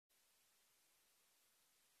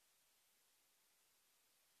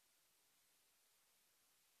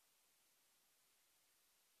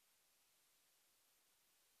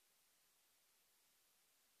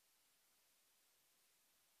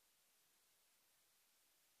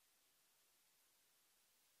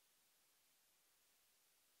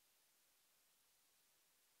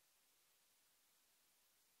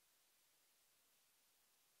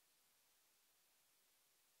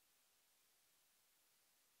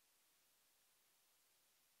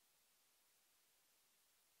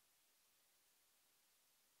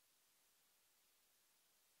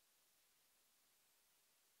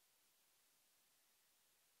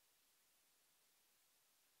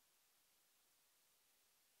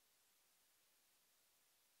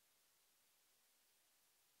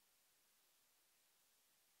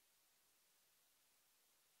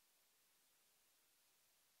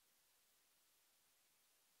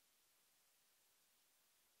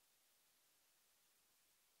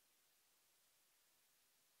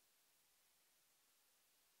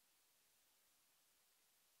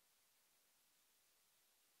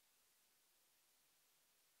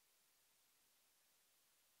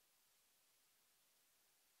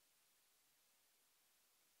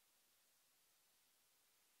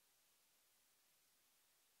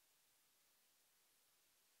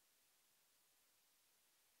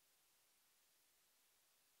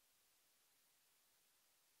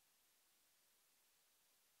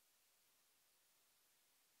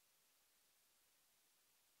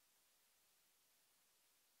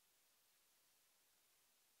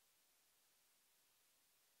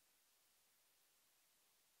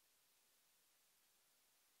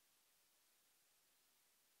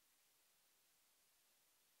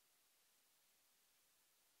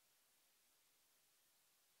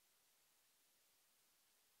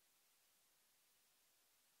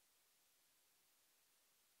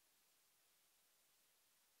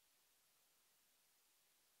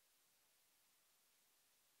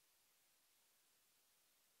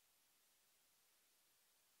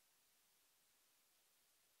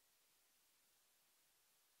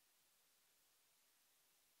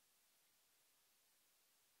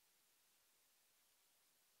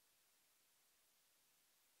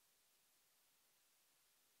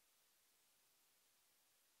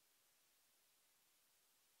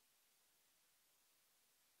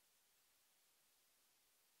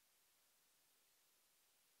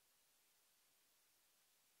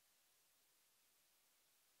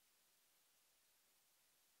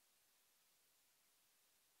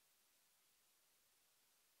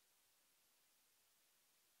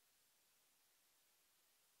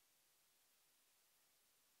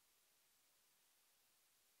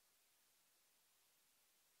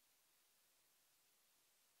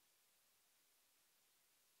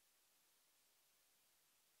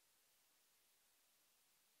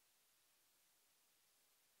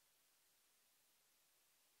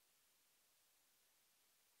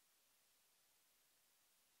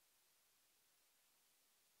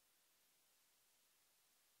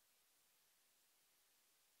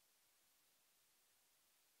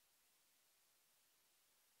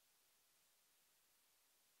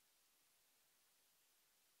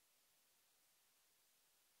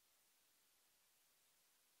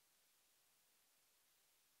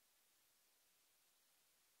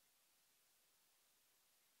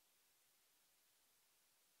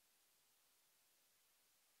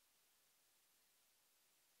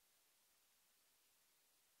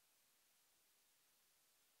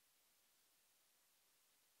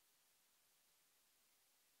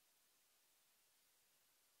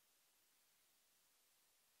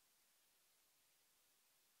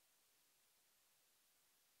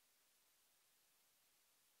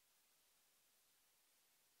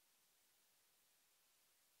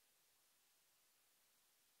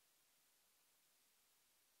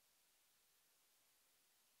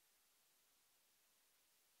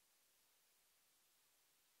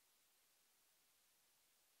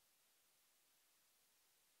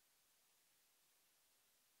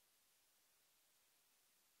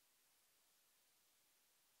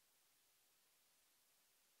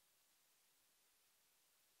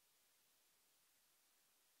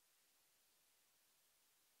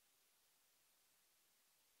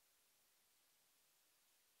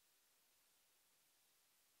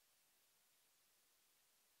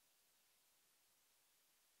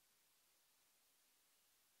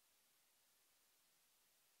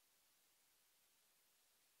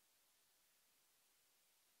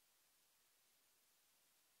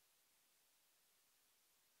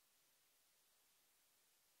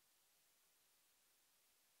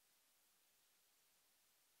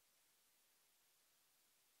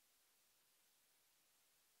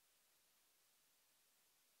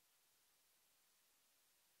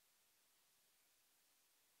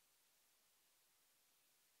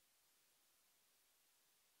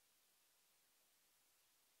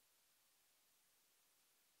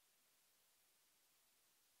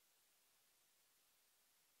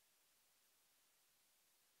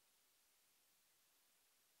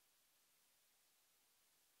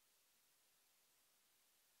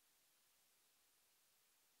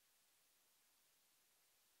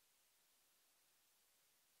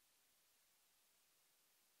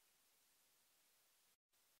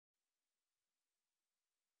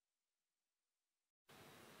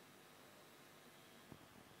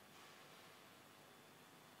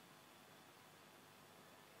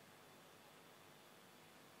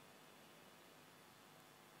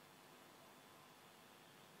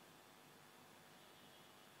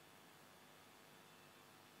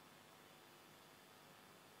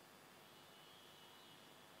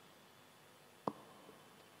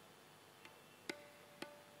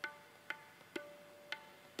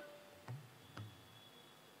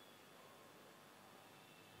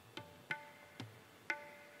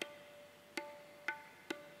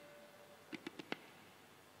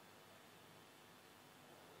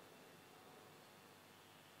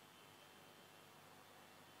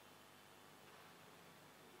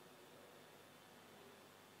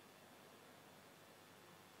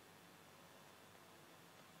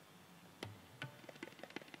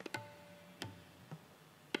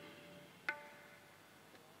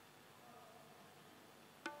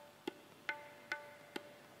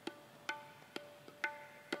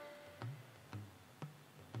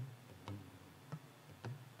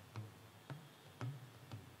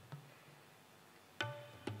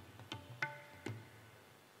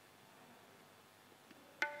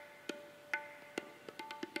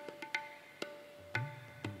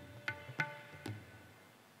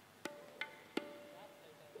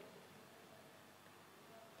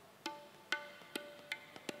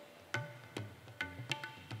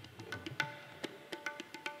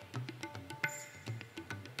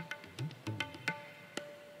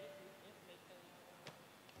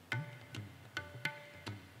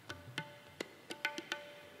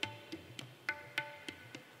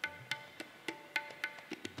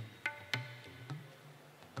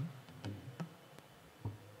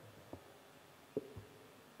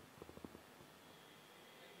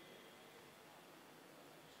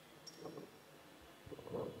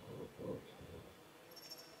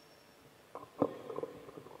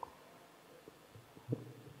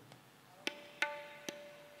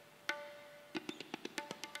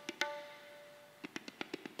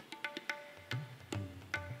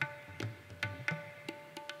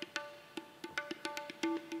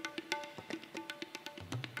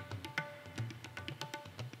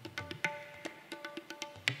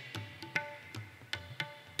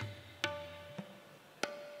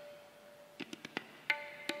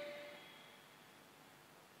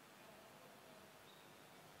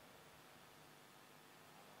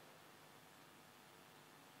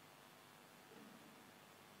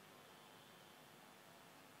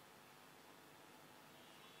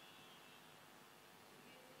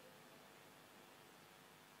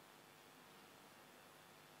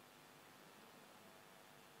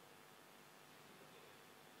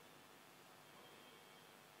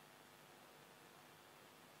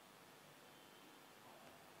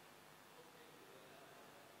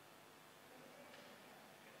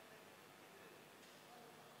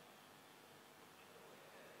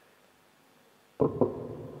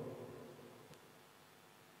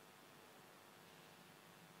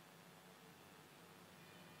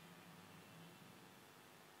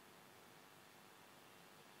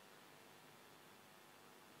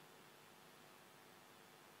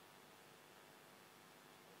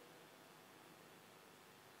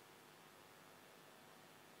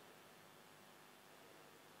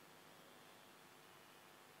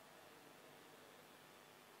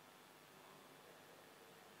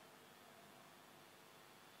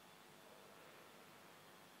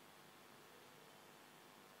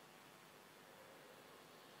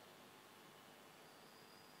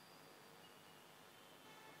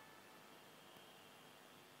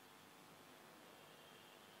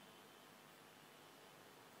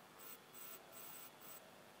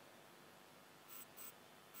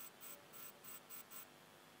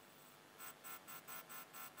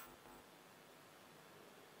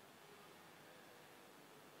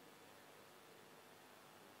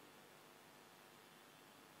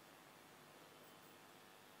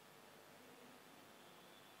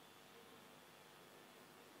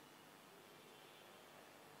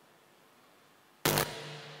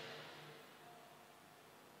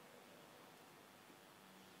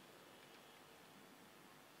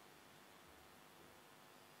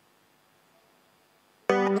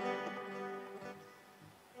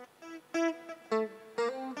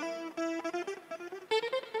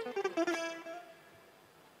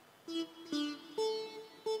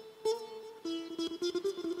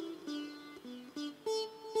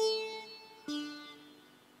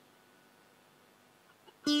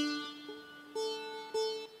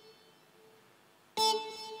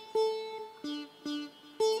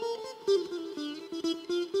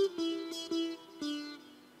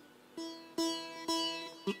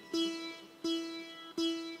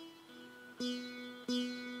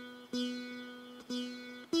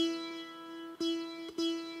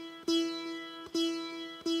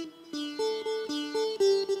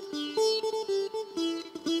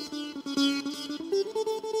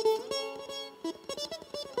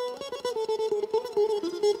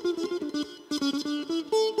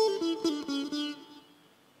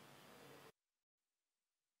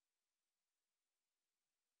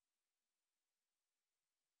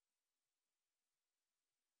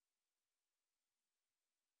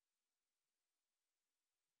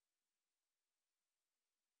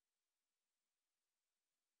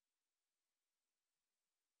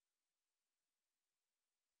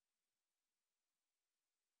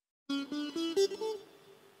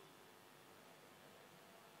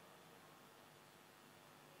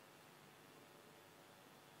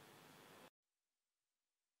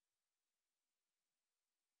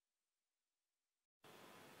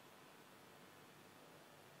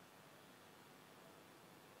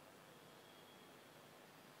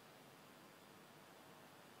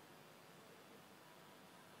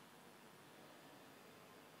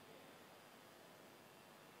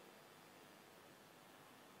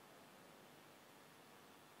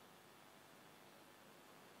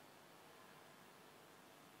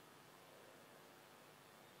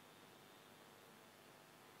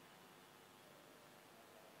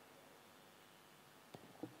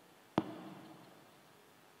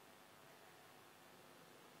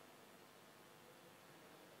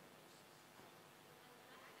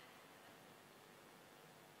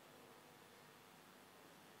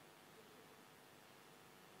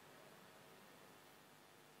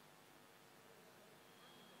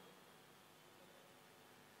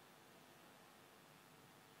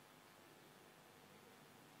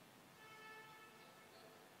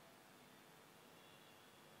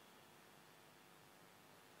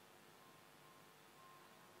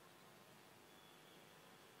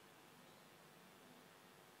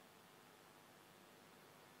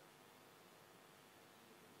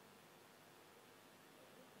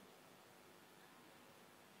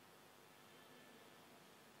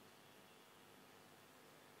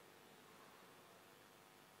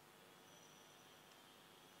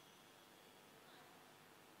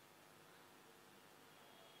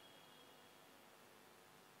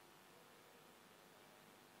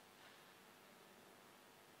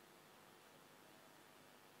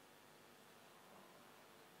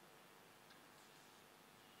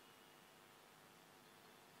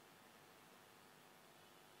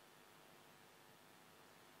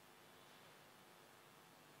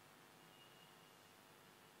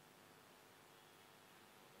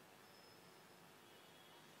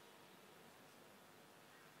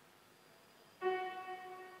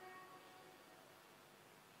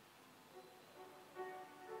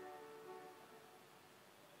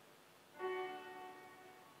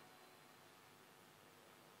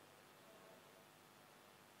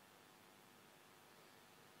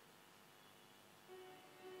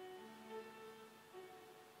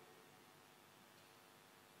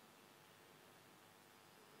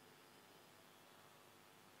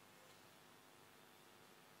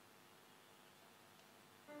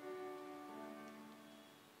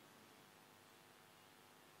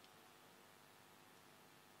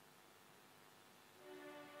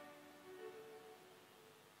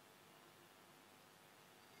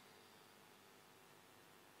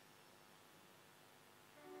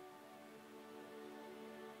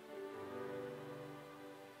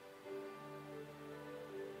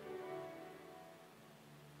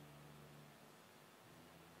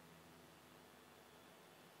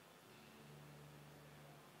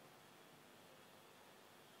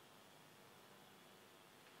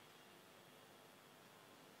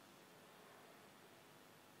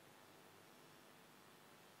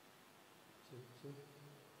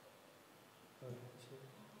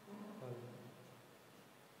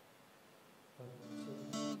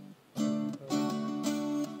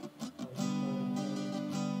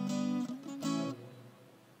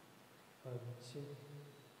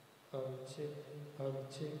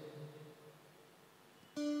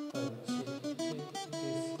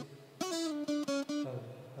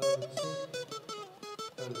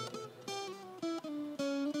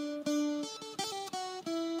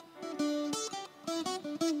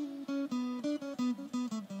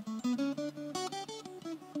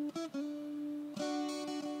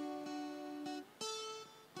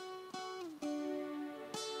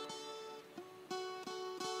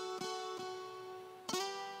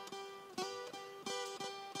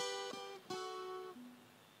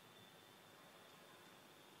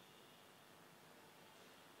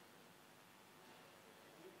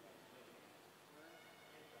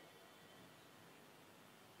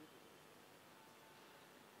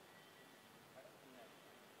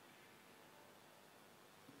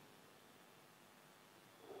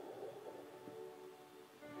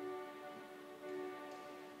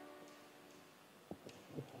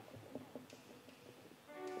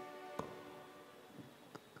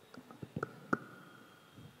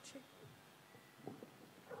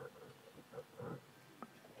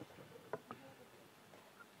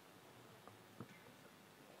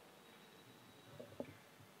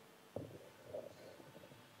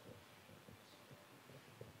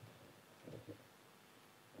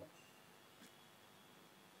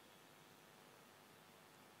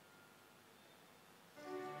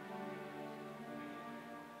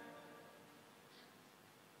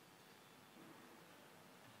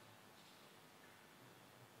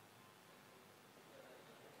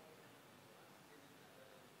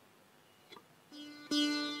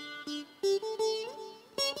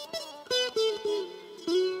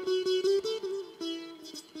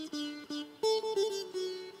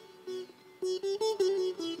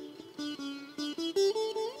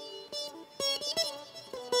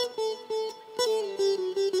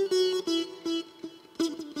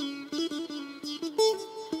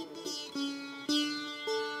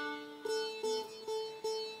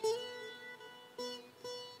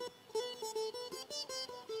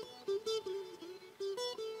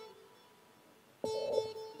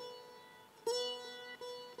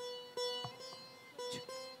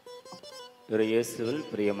இயேசுவில்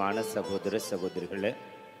பிரியமான சகோதர சகோதரிகளே,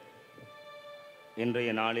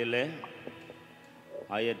 இன்றைய நாளில்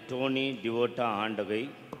ஆண்டனி டிவோட்டா ஆண்டகை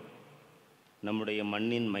நம்முடைய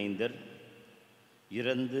மண்ணின் மைந்தர்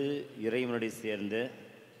இறந்து இறைவனுடைய சேர்ந்த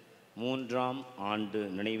 3ஆம் ஆண்டு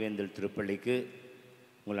நினைவேந்தல் திருப்பலிக்கு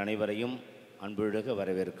உங்கள் அனைவரையும் அன்புழக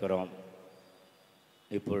வரவேற்கிறோம்.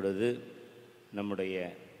 இப்பொழுது நம்முடைய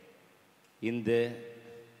இந்த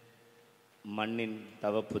மண்ணின்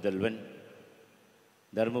தவப்புதல்வன்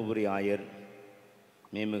தருமபுரி ஆயர்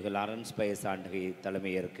மேமிகு லாரன்ஸ் பயஸ் ஆண்டகை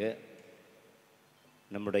தலைமையேற்க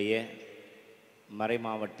நம்முடைய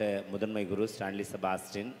மறைமாவட்ட முதன்மை குரு Stanley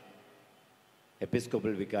Sebastian,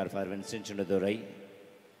 Episcopal Vihar for Vincent Chinnadurai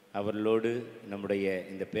அவர்களோடு நம்முடைய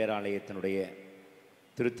இந்த பேராலயத்தினுடைய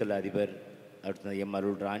திருத்தல அதிபர் எம்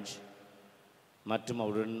அருள்ராஜ் மற்றும்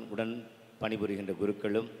உடன் பணிபுரிகின்ற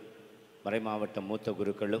குருக்களும், மறைமாவட்ட மூத்த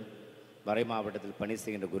குருக்களும், மறைமாவட்டத்தில் பணி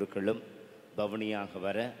செய்கின்ற குருக்களும் பவனியாக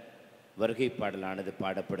வர வருகை பாடலானது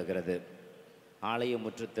பாடப்படுகிறது. ஆலய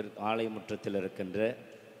முற்றத்தில் இருக்கின்ற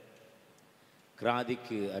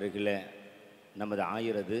கிராதிக்கு அருகில் நமது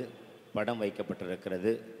ஆயரது படம்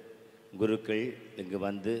வைக்கப்பட்டிருக்கிறது. குருக்கள் இங்கு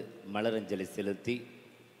வந்து மலரஞ்சலி செலுத்தி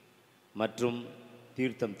மற்றும்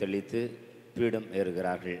தீர்த்தம் தெளித்து பீடம்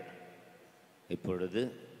ஏறுகிறார்கள். இப்பொழுது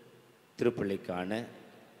திருப்பள்ளிக்கான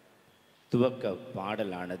துவக்க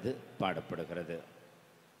பாடலானது பாடப்படுகிறது.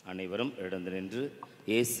 அனைவரும் எழுந்து நின்று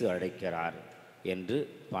இயேசு அழைக்கிறார் என்று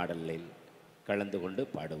பாடலில் கலந்து கொண்டு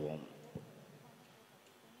பாடுவோம்.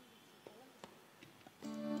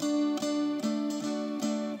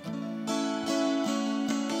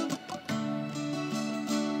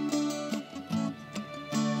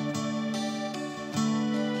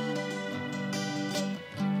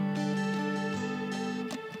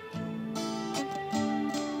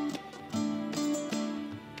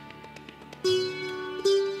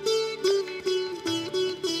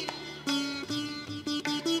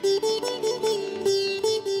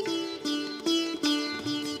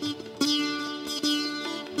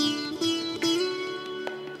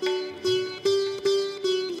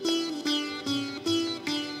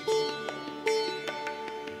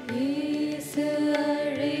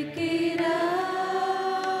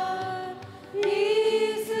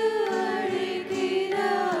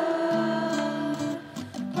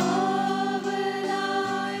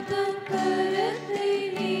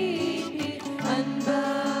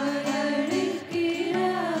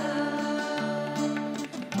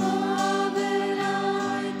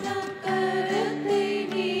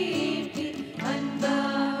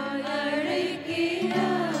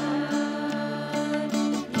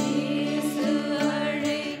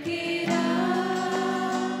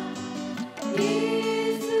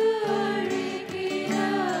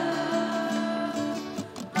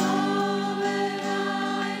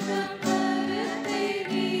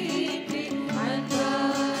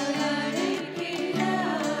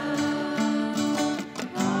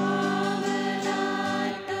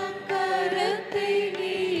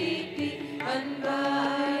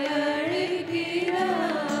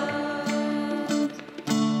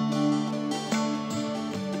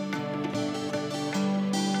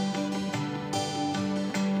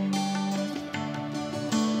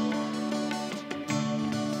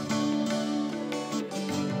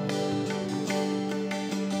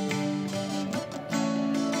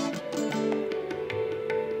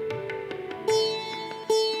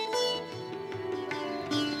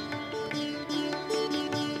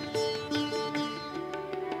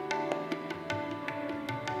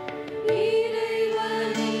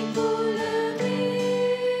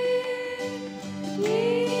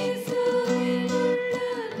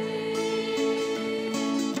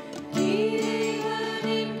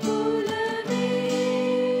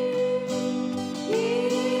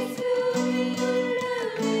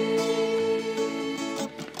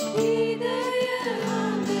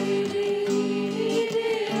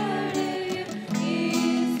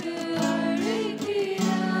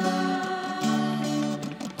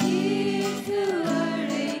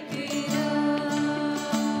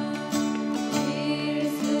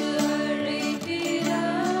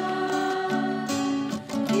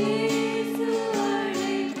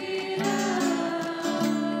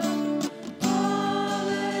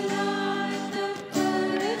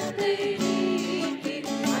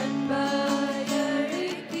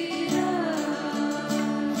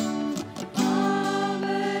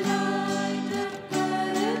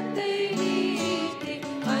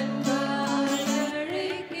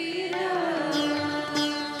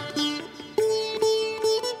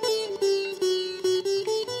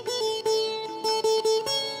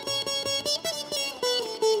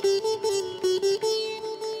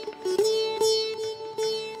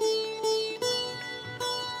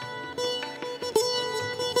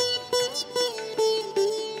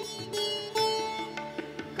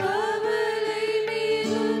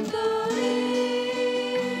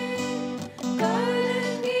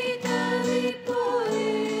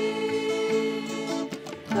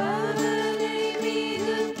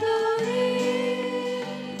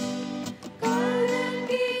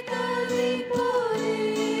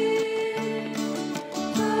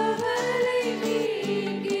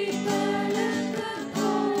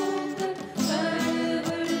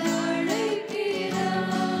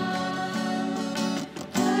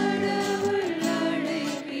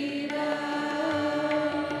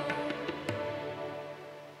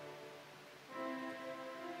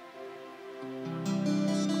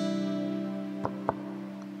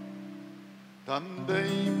 தந்தை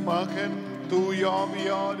மகன்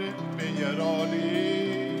தூயாவியாரின் பெயராலே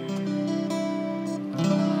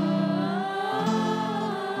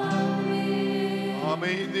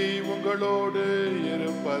அமைதி உங்களோடு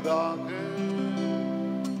இருப்பதாக.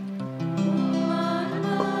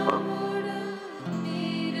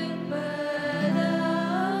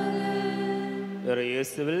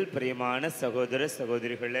 இயேசுவில் பிரியமான சகோதர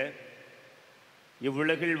சகோதரிகளே,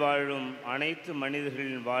 இவ்வுலகில் வாழும் அனைத்து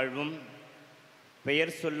மனிதர்களின் வாழ்வும்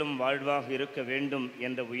பெயர் சொல்லும் வாழ்வாக இருக்க வேண்டும்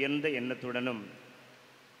என்ற உயர்ந்த எண்ணத்துடனும்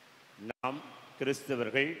நாம்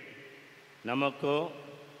கிறிஸ்தவர்கள் நமக்கோ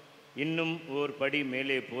இன்னும் ஓர் படி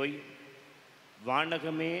மேலே போய்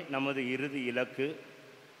வானகமே நமது இறுதி இலக்கு,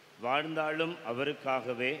 வாழ்ந்தாலும்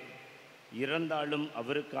அவருக்காகவே இறந்தாலும்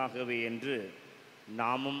அவருக்காகவே என்று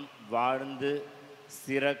நாமும் வாழ்ந்து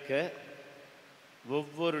சிறக்க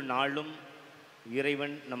ஒவ்வொரு நாளும்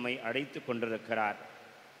இறைவன் நம்மை அழைத்து கொண்டிருக்கிறார்.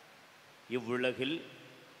 இவ்வுலகில்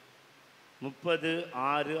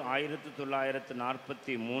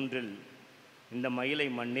 30/6/1943 இந்த மயிலை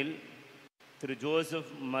மண்ணில் திரு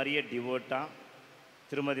ஜோசப் மரிய டிவோட்டா,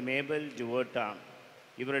 திருமதி மேபல் டிவோட்டா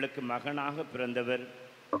இவர்களுக்கு மகனாக பிறந்தவர்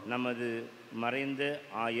நமது மறைந்த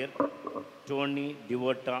ஆயர் டோனி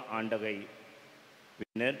டிவோட்டா ஆண்டகை.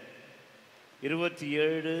 பின்னர்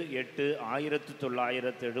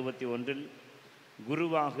 27/8/1971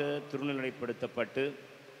 குருவாக திருநிலைப்படுத்தப்பட்டு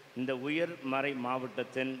இந்த உயர் மறை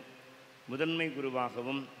மாவட்டத்தின் முதன்மை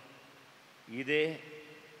குருவாகவும் இதே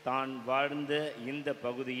தான் வாழ்ந்த இந்த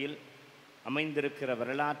பகுதியில் அமைந்திருக்கிற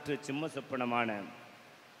வரலாற்று சிம்ம சொப்பனமான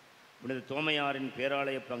புனித தோமையாரின்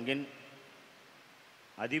பேராலய பங்கின்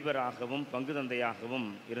அதிபராகவும் பங்கு தந்தையாகவும்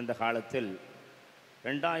இருந்த காலத்தில்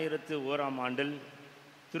 2001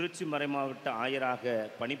 திருச்சி மறைமாவட்ட ஆயராக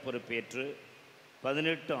பணிப்பொறுப்பேற்று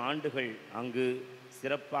 18 ஆண்டுகள் அங்கு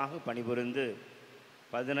சிறப்பாக பணிபுரிந்து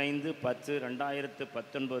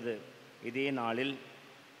 15/10/2019 இதே நாளில்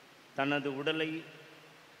தனது உடலை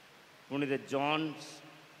புனித ஜான்ஸ்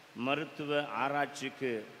மருத்துவ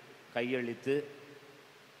ஆராய்ச்சிக்கு கையளித்து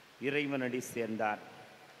இறைவனடி சேர்ந்தார்.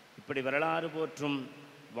 இப்படி வரலாறு போற்றும்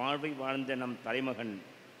வாழ்வை வாழ்ந்த நம் தலைமகன்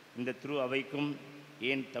இந்த திரு அவைக்கும்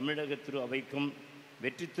ஏன் தமிழக திரு அவைக்கும்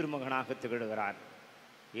வெற்றி திருமகனாக திகழ்கிறார்.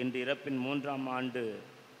 இன்று இறப்பின் 3ஆம் ஆண்டு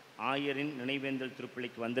ஆயரின் நினைவேந்தல்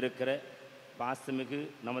திருப்பலிக்கு வந்திருக்கிற பாசமிகு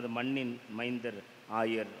நமது மண்ணின் மைந்தர்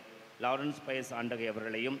ஆயர் லாரன்ஸ் பயஸ் ஆண்டகை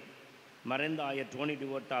அவர்களையும் மறைந்த ஆயர் டோனி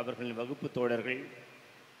டிவோட்டா அவர்களின் வகுப்பு தோழர்கள்,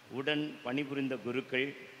 உடன் பணிபுரிந்த குருக்கள்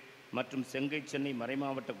மற்றும் செங்கை சென்னை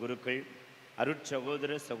மறைமாவட்ட குருக்கள்,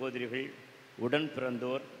 அருட்சகோதர சகோதரிகள், உடன்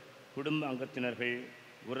பிறந்தோர், குடும்ப அங்கத்தினர்கள்,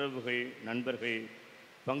 உறவுகள், நண்பர்கள்,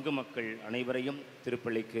 பங்கு மக்கள் அனைவரையும்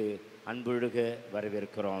திருப்பலிக்கு அன்பொழுக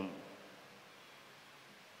வரவேற்கிறோம்.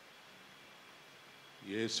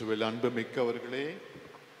 இயேசுவில் அன்பு மிக்கவர்களே,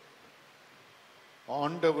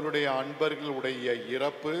 ஆண்டவருடைய அன்பர்களுடைய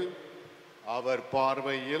இறப்பு அவர்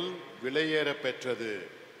பார்வையில் விலையேற பெற்றது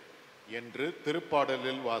என்று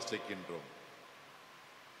திருப்பாடலில் வாசிக்கின்றோம்.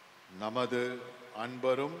 நமது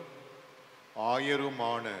அன்பரும்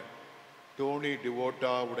ஆயருமான டோனி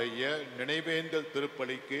டிவோட்டாவுடைய நினைவேந்தல்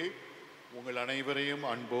திருப்பலிக்கு உங்கள் அனைவரையும்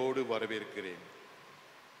அன்போடு வரவேற்கிறேன்.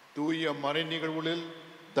 தூய மறை நிகழ்வுகளில்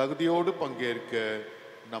தகுதியோடு பங்கேற்க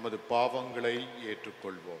நமது பாவங்களை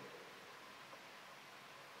ஏற்றுக்கொள்வோம்.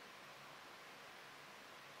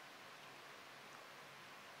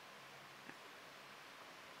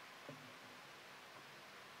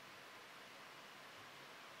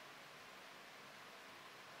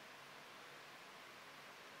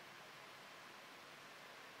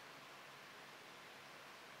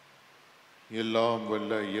 எல்லாம்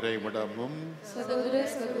வல்ல இறைவனிடமும் சகோதர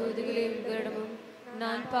சகோதரிகளே உங்களிடமும்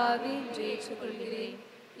நான் பாவி என்று ஏற்றுக்கொள்கிறேன்.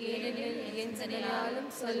 ஏனெனில் என் சிந்தனையாலும்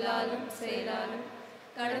சொல்லாலும் செயலாலும்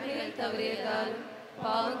கடமைகள் தவறியதாலும்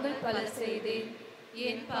பாவங்கள் பல செய்தேன்.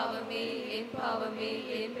 என் பாவமே என் பாவமே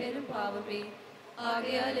என் பெரும் பாவமே.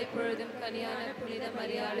 ஆகையால் எப்பொழுதும் கனியான புனித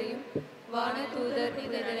மரியாதையும் வான தூதர்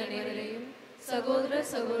புனிதர் அனைவரையும் சகோதர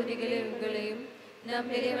சகோதரிகளே உங்களையும்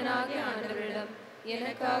நம் இறைவனாகிய ஆண்டவரிடம்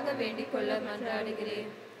எனக்காக வேண்டிக் கொள்ள மன்றாடுகிறேன்.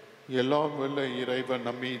 எல்லாம் வல்ல இறைவன்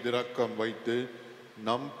நம்மீது இரக்கம் வைத்து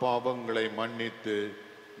நம் பாவங்களை மன்னித்து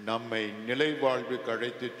நம்மை நிலை வாழ்வுக்கு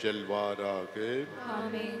அழைத்துச் செல்வாராக.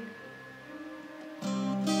 ஆமென்.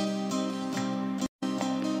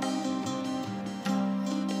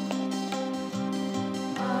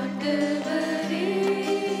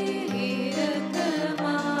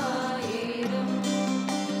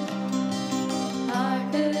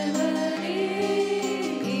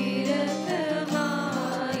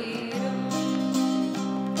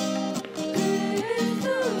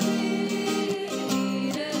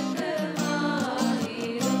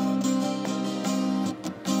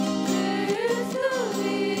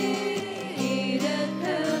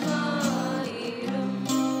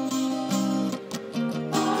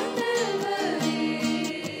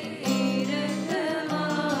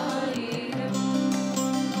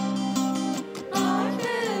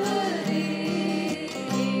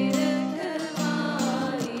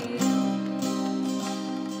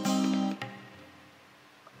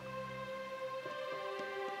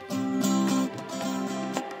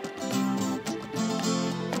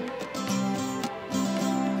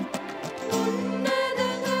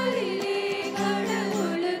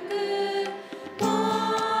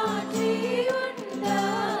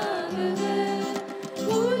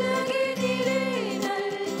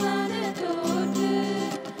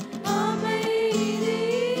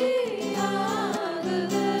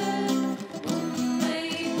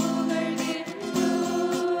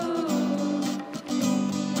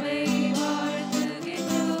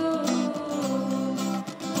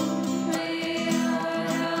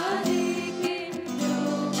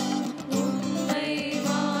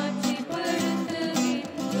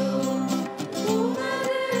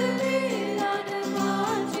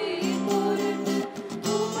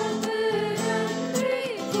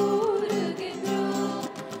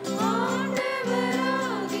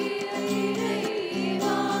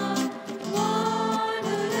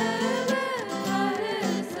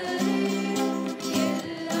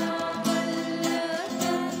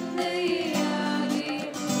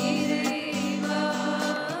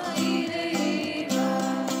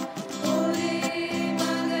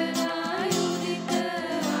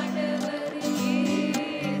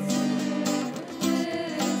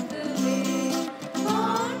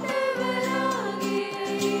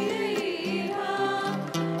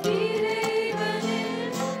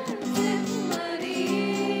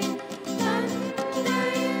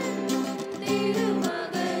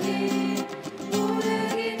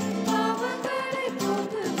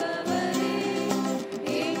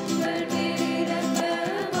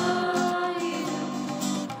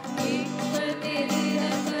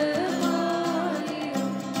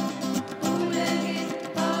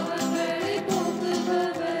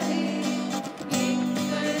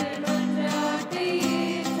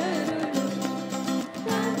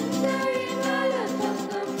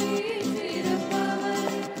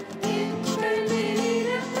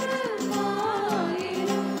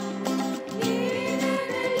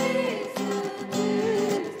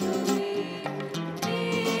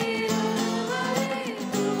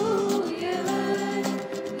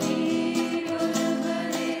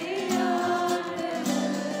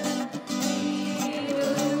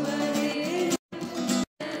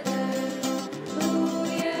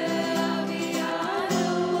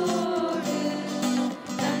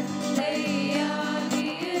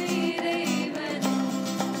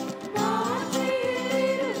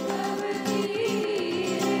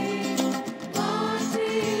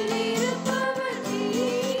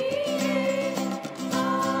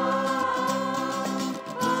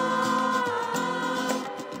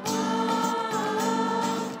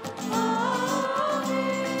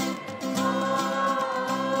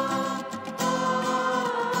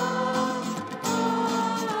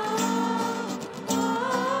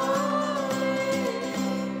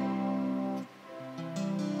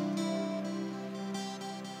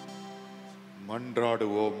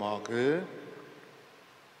 மன்றாடுவோமாக.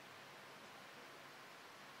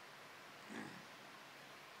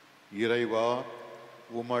 இறைவா,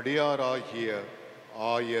 உமடியாராகிய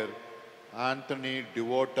ஆயர் ஆந்தனி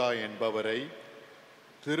டிவோட்டா என்பவரை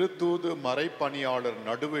திருத்தூது மறைப்பணியாளர்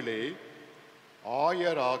நடுவிலே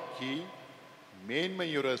ஆயராக்கி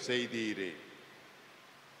மேன்மையுற செய்தீரே.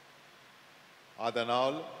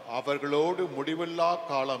 அதனால் அவர்களோடு முடிவில்லா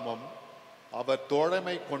காலமும் அவர்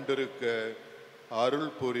தோழமை கொண்டிருக்க அருள்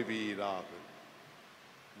புரிவீராக.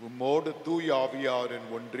 உம்மோடு தூய ஆவியாரின்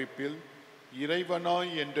ஒன்றிப்பில்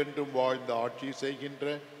இறைவனாய் என்றென்றும் வாழ்ந்து ஆட்சி செய்கின்ற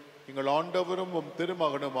எங்கள் ஆண்டவரும் உம்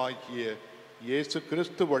திருமகனுமாகிய இயேசு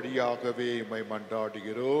கிறிஸ்து வழியாகவே உம்மை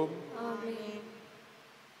மன்றாடுகிறோம். ஆமென்.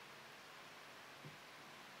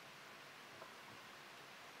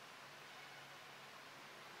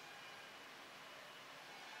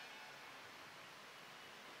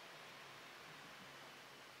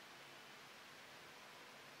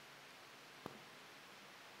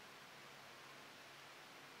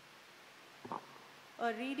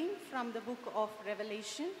 A reading from the book of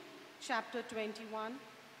Revelation, chapter 21,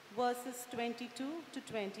 verses 22 to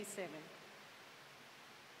 27.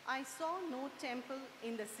 I saw no temple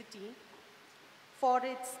in the city, for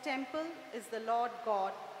its temple is the Lord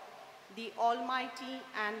God, the Almighty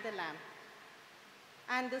and the Lamb.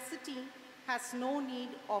 And the city has no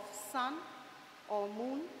need of sun or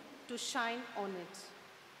moon to shine on it,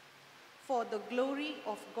 for the glory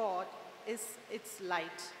of God is its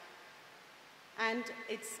light, and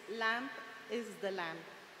its lamp is the Lamb.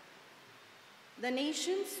 The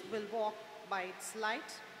nations will walk by its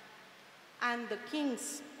light, and the kings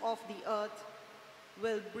of the earth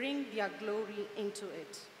will bring their glory into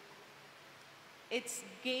it. Its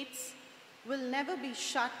gates will never be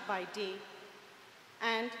shut by day,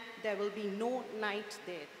 and there will be no night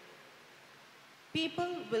there.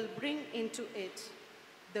 People will bring into it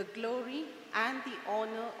the glory and the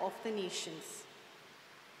honor of the nations.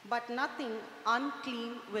 But nothing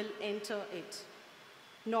unclean will enter it,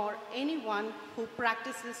 nor anyone who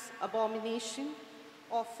practices abomination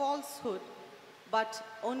or falsehood, but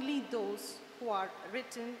only those who are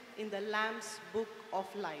written in the Lamb's book of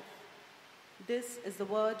life. This is the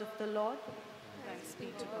word of the Lord. Thanks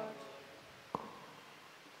be to God.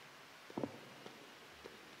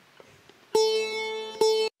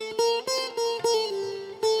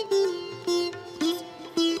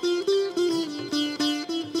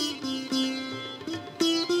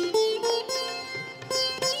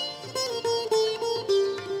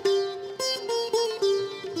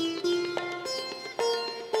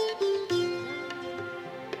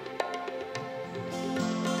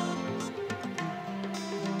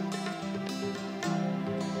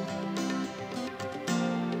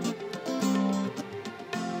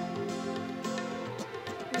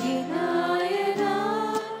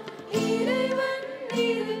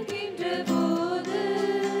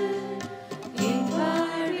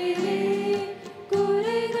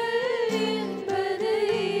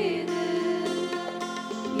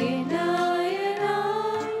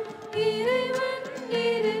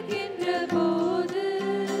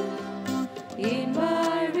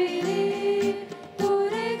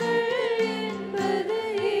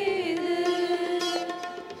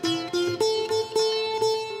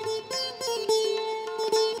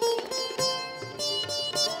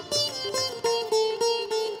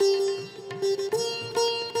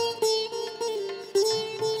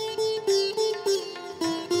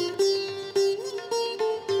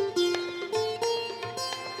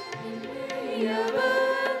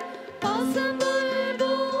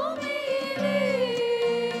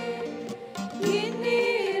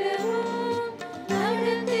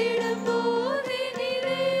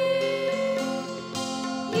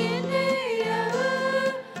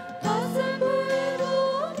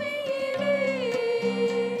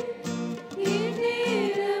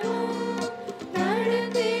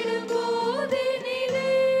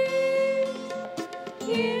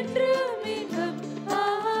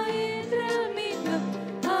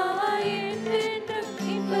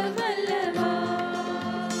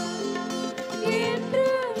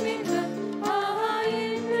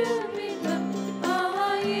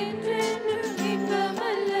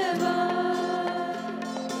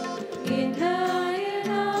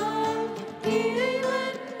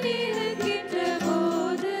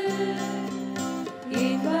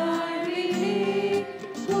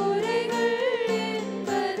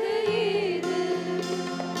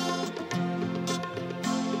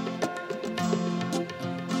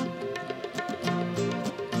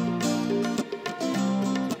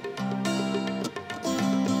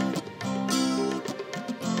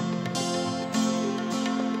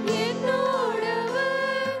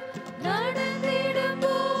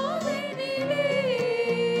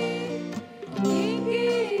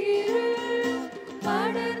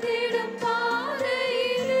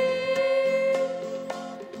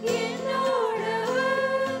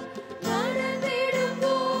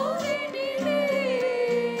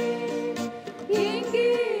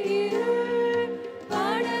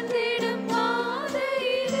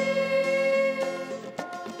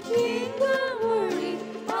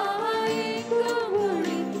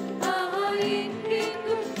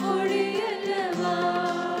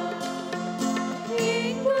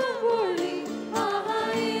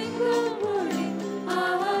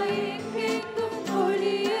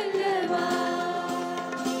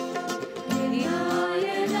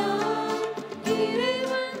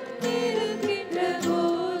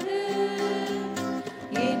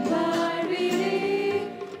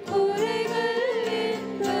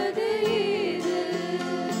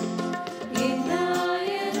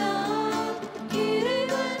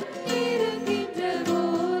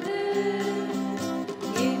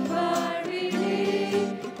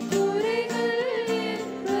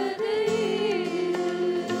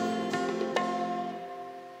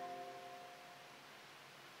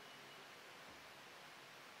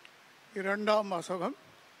 இரண்டாம் வாசகம்.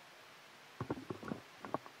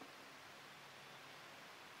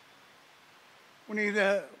 புனித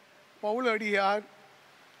பவுலடியார்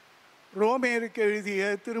ரோமேருக்கு எழுதிய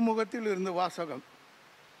திருமுகத்தில் இருந்து வாசகம்.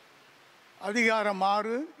 அதிகாரம்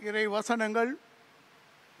 6, இறை வசனங்கள்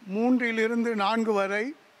 3-4 வரை,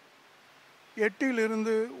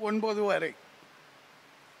 8-9 வரை.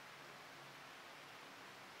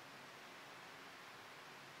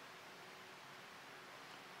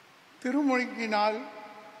 திருமொழியினால்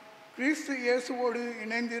கிறிஸ்து இயேசுவோடு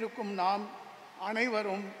இணைந்திருக்கும் நாம்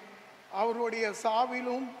அனைவரும் அவருடைய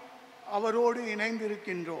சாவிலும் அவரோடு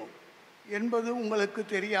இணைந்திருக்கின்றோம் என்பது உங்களுக்கு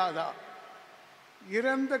தெரியாதா?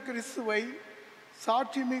 இறந்த கிறிஸ்துவை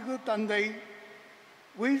சாட்சிமிகு தந்தை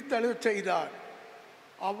உயிர்த்தெழச் செய்தார்.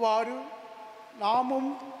 அவ்வாறு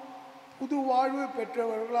நாமும் புது வாழ்வு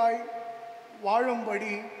பெற்றவர்களாய்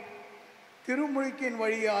வாழும்படி திருமுழுக்கின்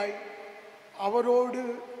வழியாய் அவரோடு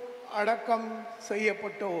அடக்கம்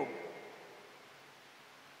செய்யப்பட்டோம்.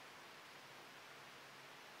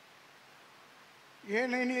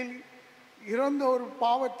 ஏனெனில் இறந்தோர்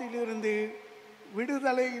பாவத்திலிருந்து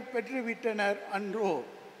விடுதலை பெற்றுவிட்டனர் அன்றோ?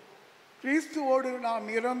 கிறிஸ்துவோடு நாம்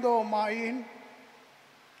இறந்தோமாயின்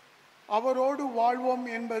அவரோடு வாழ்வோம்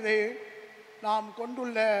என்பதே நாம்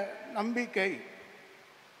கொண்டுள்ள நம்பிக்கை.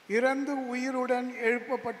 இறந்து உயிருடன்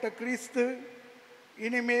எழுப்பப்பட்ட கிறிஸ்து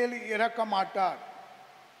இனிமேல் இறக்க மாட்டார்.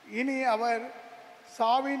 இனி அவர்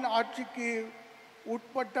சாவின் ஆட்சிக்கு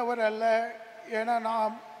உட்பட்டவர் அல்ல என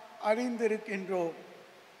நாம் அறிந்திருக்கின்றோம்.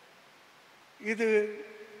 இது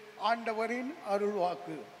ஆண்டவரின்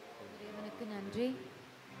அருள்வாக்கு. இறைவனுக்கு நன்றி.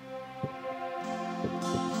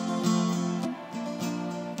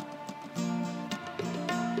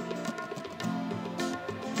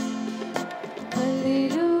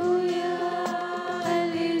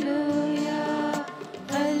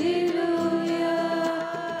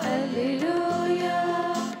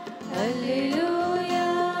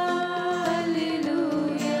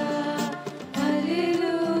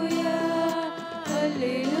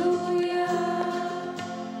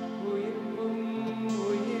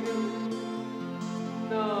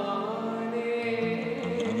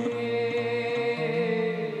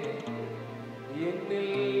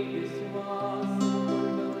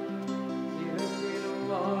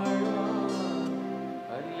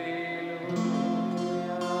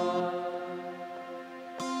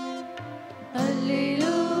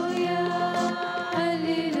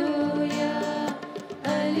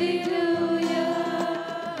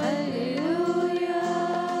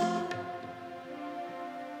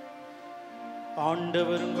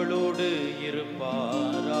 ஆண்டவர் உங்களோடு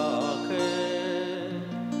இருப்பாராக.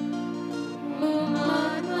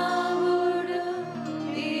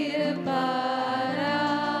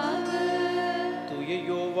 தூய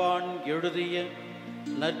யோவான் எழுதிய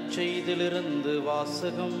நற்செய்தியிலிருந்து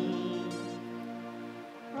வாசகம்.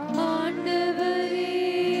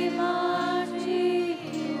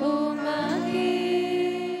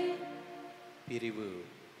 பிரிவு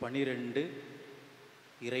 12,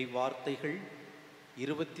 இறை வார்த்தைகள்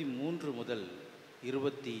 23 முதல்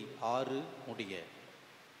 26 முடிய.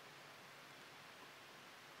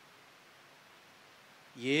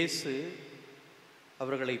 இயேசு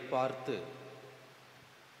அவர்களை பார்த்து,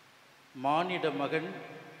 மானிட மகன்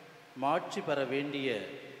மாட்சி பெற வேண்டிய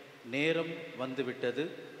நேரம் வந்துவிட்டது.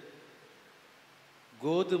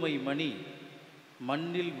 கோதுமை மணி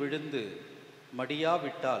மண்ணில் விழுந்து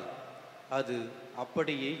மடியாவிட்டால் அது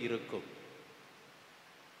அப்படியே இருக்கும்.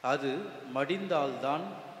 அது மடிந்தால்தான்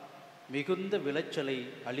மிகுந்த விளைச்சலை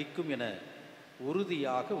அளிக்கும் என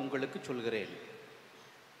உறுதியாக உங்களுக்கு சொல்கிறேன்.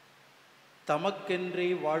 தமக்கென்றே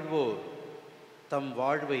வாழ்வோர் தம்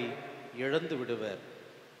வாழ்வை இழந்து விடுவர்.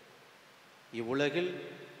 இவ்வுலகில்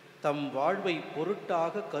தம் வாழ்வை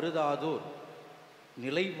பொருட்டாக கருதாதோர்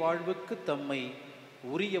நிலை வாழ்வுக்கு தம்மை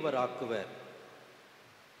உரியவராக்குவர்.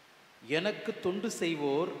 எனக்கு தொண்டு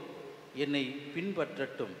செய்வோர் என்னை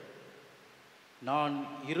பின்பற்றட்டும். நான்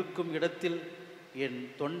இருக்கும் இடத்தில் என்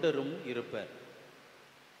தொண்டரும் இருப்பர்.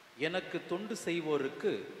 எனக்கு தொண்டு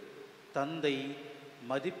செய்வோருக்கு தந்தை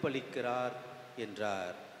மதிப்பளிக்கிறார்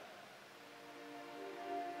என்றார்.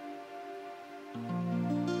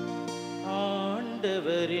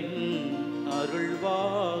 ஆண்டவரின்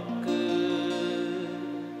அருள்வாக்கு.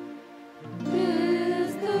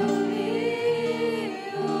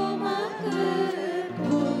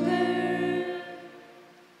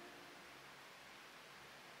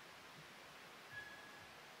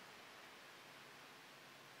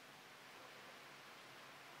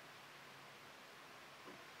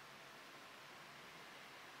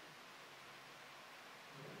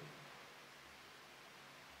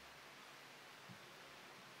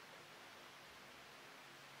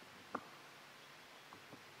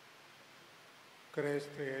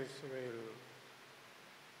 கிறிஸ்து இயேசுவில்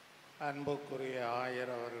அன்புக்குரிய ஆயர்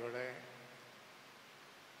அவர்களே,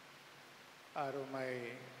 அருமை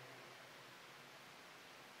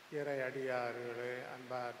இறை அடியார்களே,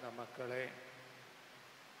 அன்பார்ந்த மக்களே,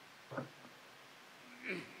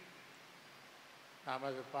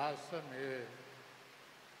 நமது பாசமிகு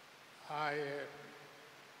ஆயர்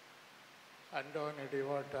அண்டோனி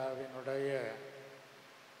டிவோட்டாவினுடைய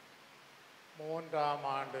 3ஆம்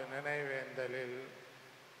ஆண்டு நினைவேந்தலில்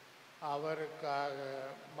அவருக்காக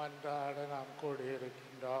மன்றாட நாம்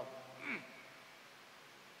கூடியிருக்கின்றோம்.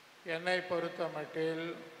 என்னை பொறுத்தமட்டில்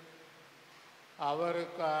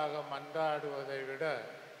அவருக்காக மன்றாடுவதை விட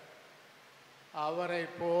அவரை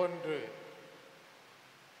போன்று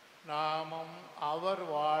நாமும் அவர்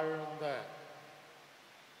வாழ்ந்த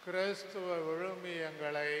கிறிஸ்துவ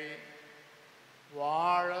விழுமியங்களை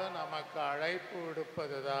வாழ நமக்கு அழைப்பு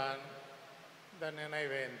விடுப்பதுதான் இந்த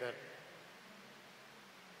நினைவேந்தல்.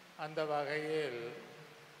 அந்த வகையில்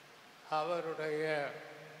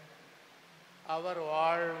அவர்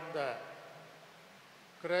வாழ்ந்த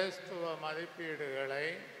கிறிஸ்துவ மதிப்பீடுகளை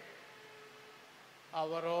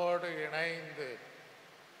அவரோடு இணைந்து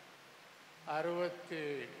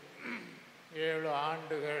 67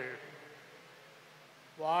 ஆண்டுகள்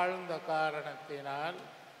வாழ்ந்த காரணத்தினால்,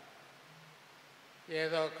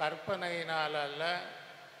 ஏதோ கற்பனையினால் அல்ல,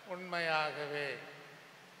 உண்மையாகவே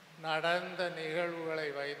நடந்த நிகழ்வுகளை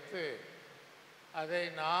வைத்து அதை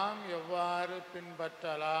நாம் எவ்வாறு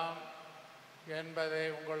பின்பற்றலாம் என்பதை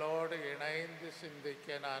உங்களோடு இணைந்து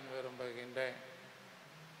சிந்திக்க நான் விரும்புகின்றேன்.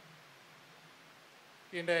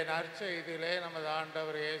 இன்றைய நற்செய்தியிலே நமது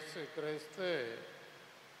ஆண்டவர் இயேசு கிறிஸ்து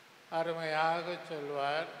அருமையாக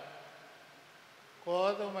சொல்வார்,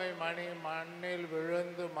 கோதுமை மணி மண்ணில்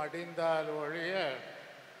விழுந்து மடிந்தால் ஒழிய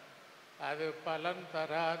அது பலன்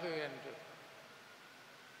தராது என்று.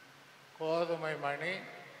 கோதுமை மணி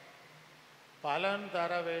பலன்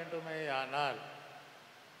தர வேண்டுமேயானால்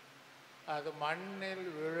அது மண்ணில்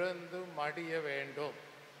விழுந்து மடிய வேண்டும்.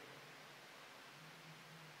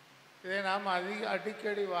 இதை நாம்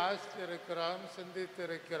அடிக்கடி வாசித்திருக்கிறோம்,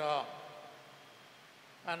 சிந்தித்திருக்கிறோம்.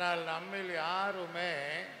 ஆனால் நம்மில் யாருமே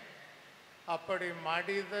அப்படி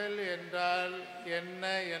மடிதல் என்றால் என்ன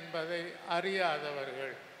என்பதை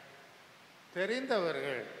அறியாதவர்கள்,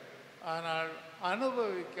 தெரிந்தவர்கள், ஆனால்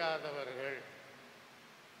அனுபவிக்காதவர்கள்.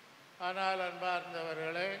 ஆனால்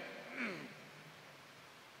அன்பார்ந்தவர்களே,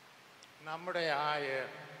 நம்முடைய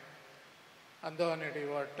ஆயர் அந்தோனி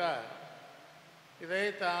டிவோட்டா இதை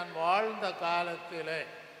தான் வாழ்ந்த காலத்திலே,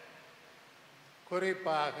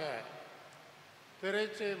 குறிப்பாக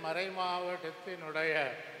திருச்சி மறைமாவட்டத்தினுடைய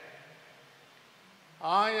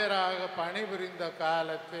ஆயராக பணிபுரிந்த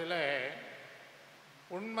காலத்திலே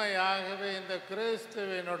உண்மையாகவே இந்த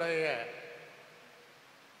கிறிஸ்துவினுடைய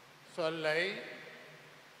சொல்லை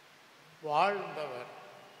வாழ்ந்தவர்.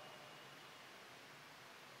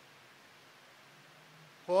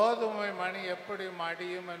 கோதுமை மணி எப்படி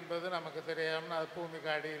மடியும் என்பது நமக்கு தெரியாமல் அது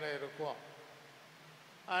பூமிக்கு அடியில் இருக்கும்.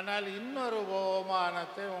 ஆனால் இன்னொரு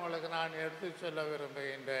உபமானத்தை உங்களுக்கு நான் எடுத்து சொல்ல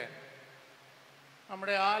விரும்புகின்றேன்.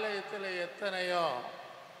 நம்முடைய ஆலயத்தில் எத்தனையோ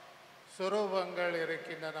சுரூபங்கள்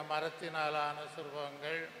இருக்கின்றன. மரத்தினாலான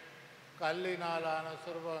சுரூபங்கள், கல்லினாலான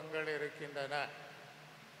சுரூபங்கள் இருக்கின்றன.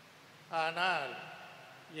 ஆனால்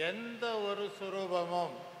எந்த ஒரு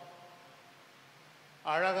சுரூபமும்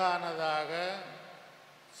அழகானதாக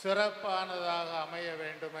சிறப்பானதாக அமைய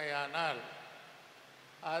வேண்டுமேயானால்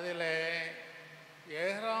அதில்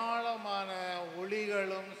ஏராளமான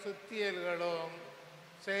ஒளிகளும் சுத்தியல்களும்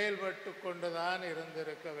செயல்பட்டு கொண்டுதான்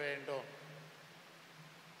இருந்திருக்க வேண்டும்.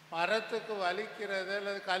 மரத்துக்கு வலிக்கிறது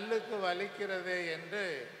அல்லது கல்லுக்கு வலிக்கிறது என்று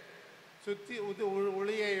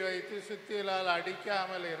ஒளியை வைத்து சுத்தியலால்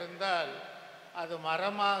அடிக்காமல் இருந்தால் அது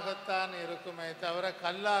மரமாகத்தான் இருக்குமே தவிர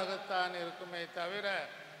கல்லாகத்தான் இருக்குமே தவிர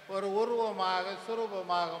ஒரு உருவமாக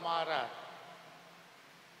சுரூபமாக மாறார்.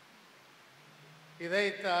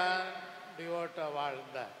 இதைத்தான் டிவோட்டா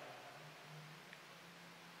வாழ்ந்தார்.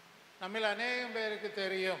 நம்மில் அநேகம் பேருக்கு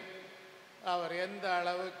தெரியும் அவர் எந்த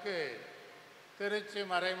அளவுக்கு திருச்சி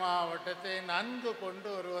மறைமாவட்டத்தை நன்கு கொண்டு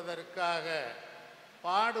வருவதற்காக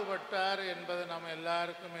பாடுபட்டார் என்பது நம்ம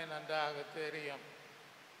எல்லாருக்குமே நன்றாக தெரியும்.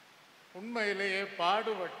 உண்மையிலேயே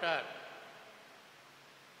பாடுபட்டார்.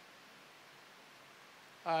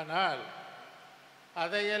 ஆனால்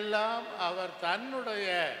அதையெல்லாம் அவர் தன்னுடைய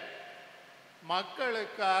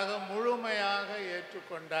மக்களுக்காக முழுமையாக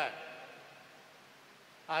ஏற்றுக்கொண்டார்.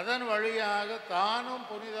 அதன் வழியாக தானும்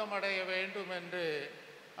புனிதமடைய வேண்டும் என்று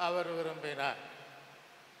அவர் விரும்பினார்.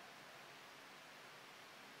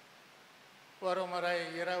 ஒரு முறை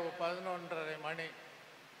இரவு 11:30 மணி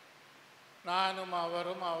நானும்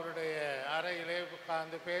அவரும் அவருடைய அறையிலே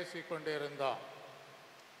உட்கார்ந்து பேசி கொண்டு இருந்தோம்.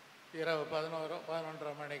 இரவு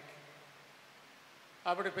 11:30 மணிக்கு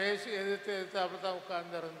அப்படி பேசி எதிர்த்து அப்படி தான்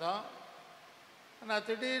உட்கார்ந்துருந்தோம். நான்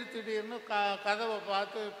திடீர்னு கதவை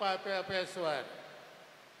பார்த்து பேசுவார்.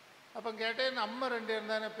 அப்போ கேட்டேன், நம்ம 2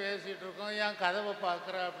 பேரும் தானே பேசிகிட்டு இருக்கோம், ஏன் கதவை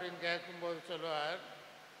பார்க்குற அப்படின்னு கேட்கும்போது சொல்லுவார்,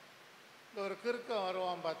 இந்த ஒரு கிறுக்கம்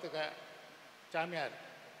வருவான் பார்த்துக்க சாமியார்,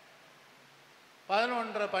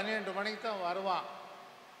 11:30-12 மணிக்கு தான் வருவான்.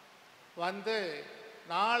 வந்து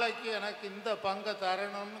நாளைக்கு எனக்கு இந்த பங்கை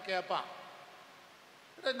தரணும்னு கேட்பான்.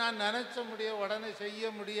 நான் நினச்ச உடனே செய்ய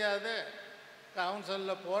முடியாத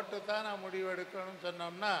கவுன்சிலில் போட்டு தான் நான் முடிவு எடுக்கணும்னு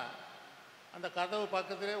சொன்னோம்னா அந்த கதவு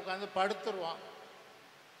பக்கத்திலே உட்காந்து படுத்துருவான்.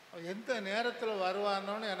 எந்த நேரத்தில்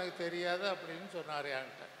வருவானோன்னு எனக்கு தெரியாது அப்படின்னு சொன்னார்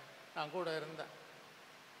என்கிட்ட. நான் கூட இருந்தேன்.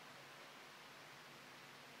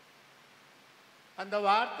 அந்த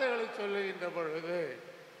வார்த்தைகளை சொல்லுகின்ற பொழுது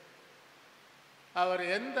அவர்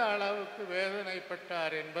எந்த அளவுக்கு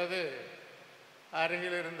வேதனைப்பட்டார் என்பது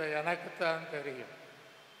அருகில் இருந்த எனக்குத்தான் தெரியும்.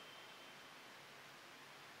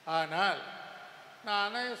 ஆனால் நான்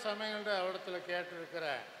அநேக சமயங்கள் அவரிடத்தில்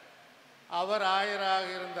கேட்டிருக்கிறேன். அவர் ஆயராக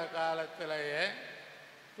இருந்த காலத்திலேயே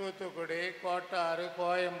தூத்துக்குடி, கோட்டாறு,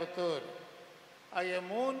 கோயம்புத்தூர் ஆகிய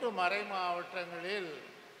 3 மறை மாவட்டங்களில்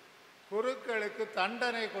குருக்களுக்கு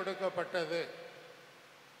தண்டனை கொடுக்கப்பட்டது.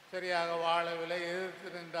 சரியாக வாழவில்லை, எதிர்த்து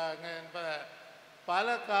நின்றாங்க என்ப பல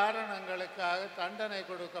காரணங்களுக்காக தண்டனை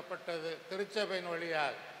கொடுக்கப்பட்டது. திருச்சபையின்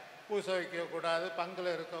வழியாக பூசை வைக்கக்கூடாது, பங்கில்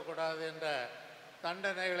இருக்கக்கூடாது என்ற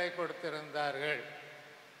தண்டனைகளை கொடுத்திருந்தார்கள்.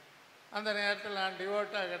 அந்த நேரத்தில் நான்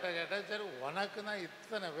டிவோட்டா கேட்டேன், சரி உனக்கு தான்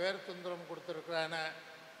இத்தனை பேர் துன்பம் கொடுத்துருக்குறானே,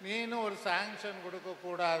 நீனும் ஒரு சாங்ஷன்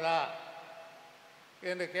கொடுக்கக்கூடாதா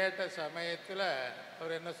என்று கேட்ட சமயத்தில்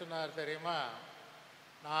அவர் என்ன சொன்னார் தெரியுமா?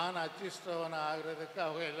 நான் அச்சிஷ்டவன் ஆகிறதுக்கு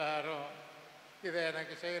அவங்க எல்லாரும் இதை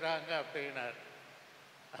எனக்கு செய்கிறாங்க அப்படின்னார்.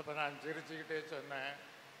 அப்போ நான் சிரிச்சுக்கிட்டே சொன்னேன்,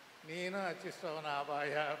 நீனும் அச்சிஷ்டவன்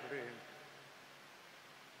ஆபாயா அப்படின்னு.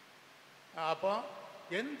 அப்போ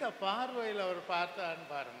எந்த பார்வையில் அவர் பார்த்தான்னு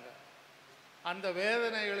பாருங்க. அந்த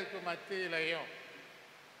வேதனைகளுக்கு மத்தியிலையும்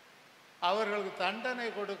அவர்களுக்கு தண்டனை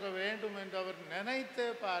கொடுக்க வேண்டும் என்று அவர் நினைத்தே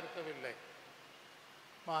பார்க்கவில்லை.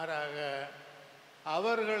 மாறாக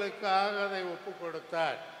அவர்களுக்காக அதை ஒப்பு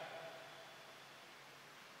கொடுத்தார்.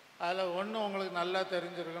 அதில் ஒன்று உங்களுக்கு நல்லா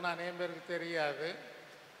தெரிஞ்சிருக்குன்னு அநேக பேருக்கு தெரியாது.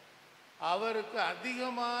 அவருக்கு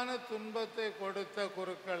அதிகமான துன்பத்தை கொடுத்த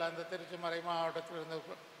குருக்கள் அந்த திருச்சி மறை மாவட்டத்தில் இருந்த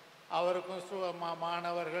அவருக்கும்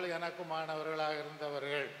மாணவர்கள், எனக்கும் மாணவர்களாக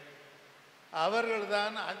இருந்தவர்கள்,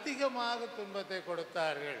 அவர்கள்தான் அதிகமாக துன்பத்தை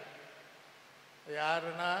கொடுத்தார்கள்.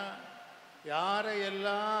 யாருன்னா,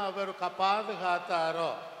 யாரையெல்லாம் அவர்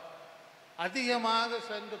பாதுகாத்தாரோ, அதிகமாக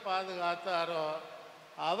சென்று பாதுகாத்தாரோ,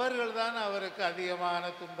 அவர்கள்தான் அவருக்கு அதிகமான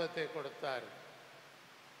துன்பத்தை கொடுத்தார்.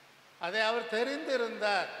 அதை அவர்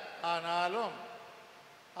தெரிந்திருந்தார். ஆனாலும்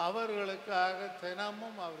அவர்களுக்காக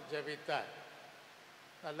தினமும் அவர் ஜெபித்தார்.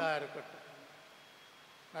 நல்லா இருக்கட்டும்,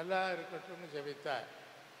 நல்லா இருக்கட்டும்னு ஜெபித்தார்.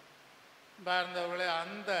 பார்ந்தவர்களே,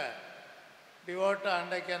 அந்த டிவோட்டா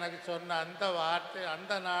அன்றைக்கு எனக்கு சொன்ன அந்த வார்த்தை,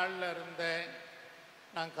 அந்த நாளில் இருந்தேன்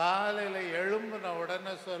நான் காலையில் எழும்பின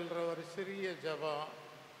உடனே சொல்கிற ஒரு சிறிய ஜெபம்,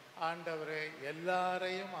 ஆண்டவரே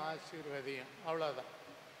எல்லாரையும் ஆசீர்வதியும். அவ்வளோதான்,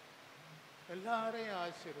 எல்லாரையும்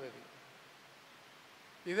ஆசீர்வதி.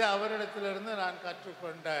 இது அவரிடத்திலிருந்து நான்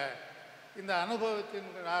கற்றுக்கொண்ட, இந்த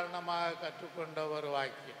அனுபவத்தின் காரணமாக கற்றுக்கொண்ட ஒரு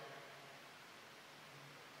வாக்கியம்.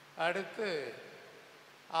 அடுத்து,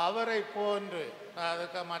 அவரை போன்று, நான்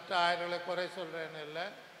அதுக்கு மற்ற ஆயர்களை குறை சொல்கிறேன்னு இல்லை,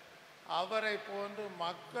 அவரை போன்று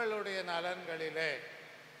மக்களுடைய நலன்களிலே,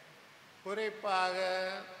 குறிப்பாக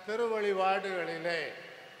திருவழிபாடுகளிலே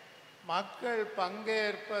மக்கள்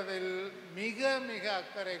பங்கேற்பதில் மிக மிக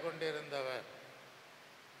அக்கறை கொண்டிருந்தவர்.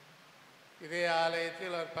 இதே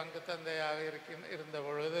ஆலயத்தில் அவர் பங்கு தந்தையாக இருந்த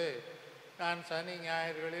பொழுது நான் சனி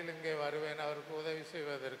ஞாயிறுகளில் இங்கே வருவேன் அவருக்கு உதவி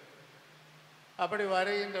செய்வதற்கு. அப்படி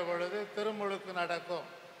வருகின்ற பொழுது திருமுழுக்கு நடக்கும்.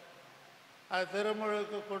 அது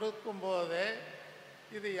திருமுழுக்கு கொடுக்கும் போதே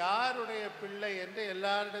இது யாருடைய பிள்ளை என்று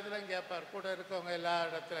எல்லாரிடத்துலையும் கேட்பார். கூட இருக்கவங்க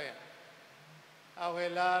எல்லாரிடத்துலையும் அவங்க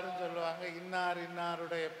எல்லாரும் சொல்லுவாங்க, இன்னார்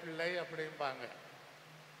இன்னாருடைய பிள்ளை அப்படிம்பாங்க.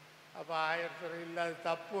 அப்போ ஆயிரத்தி இல்லை, அது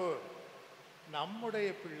தப்பு, நம்முடைய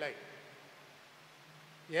பிள்ளை.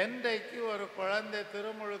 என்றைக்கு ஒரு குழந்தை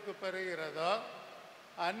திருமுழுக்கு பெறுகிறதோ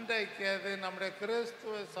அன்றைக்கு அது நம்முடைய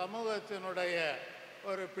கிறிஸ்துவ சமூகத்தினுடைய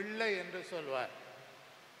ஒரு பிள்ளை என்று சொல்வார்.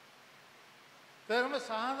 திரும்ப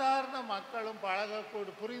சாதாரண மக்களும்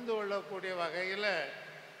புரிந்து கொள்ளக்கூடிய வகையில்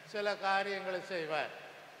சில காரியங்களை செய்வார்.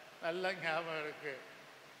 நல்ல ஞாபகம் இருக்குது.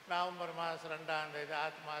 நவம்பர் மாதம் 2ஆம் தேதி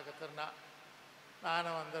ஆத்மாவுக்கு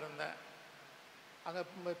நானும் வந்திருந்தேன். அங்கே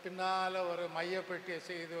பின்னால் ஒரு மையப்பெட்டியை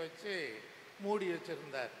செய்து வச்சு மூடி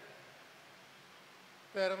வச்சுருந்தார்.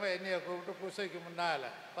 திரும்ப என்னையை கூப்பிட்டு பூசைக்கு முன்னால்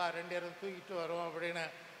பா 2 பேரும் தூக்கிட்டு வருவோம் அப்படின்னு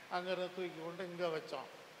அங்கேருந்து தூக்கி கொண்டு இங்கே வச்சோம்.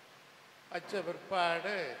 வச்ச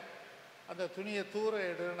பிற்பாடு அந்த துணியை தூர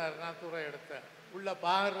எடுனார். நான் தூர எடுத்தேன். உள்ளே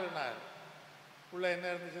பாருனார். உள்ளே என்ன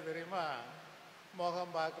இருந்துச்சு தெரியுமா?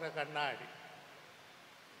 முகம் பார்க்குற கண்ணாடி.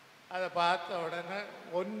 அதை பார்த்த உடனே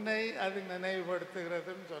ஒன்றை அது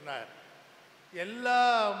நினைவுபடுத்துகிறதுன்னு சொன்னார். எல்லா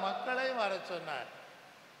மக்களையும் வர சொன்னார்.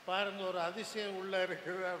 பாருங்க, ஒரு அதிசயம் உள்ளே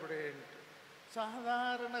இருக்குது அப்படின்ட்டு.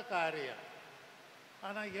 சாதாரண காரியம்,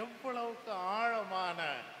 ஆனால் எவ்வளவுக்கு ஆழமான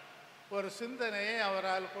ஒரு சிந்தனையை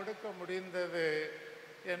அவரால் கொடுக்க முடிந்தது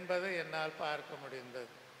என்பதை என்னால் பார்க்க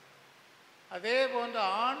முடிந்தது. அதே போன்று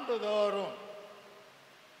ஆண்டுதோறும்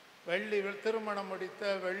திருமணம் முடித்த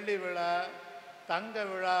வெள்ளி விழா, தங்க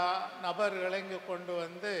விழா நபர்களை இங்கு கொண்டு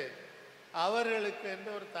வந்து அவர்களுக்கு என்று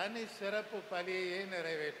ஒரு தனி சிறப்பு பலியை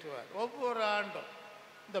நிறைவேற்றுவார் ஒவ்வொரு ஆண்டும்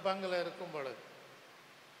இந்த பங்கில் இருக்கும் பொழுது.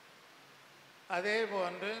 அதே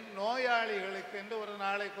போன்று நோயாளிகளுக்கு என்று ஒரு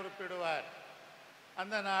நாளை குறிப்பிடுவார்.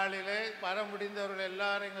 அந்த நாளிலே வர முடிந்தவர்கள்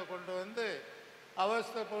எல்லாரும் இங்கே கொண்டு வந்து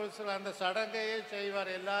அவஸ்தை பூசுகிற அந்த சடங்கையே செய்வார்.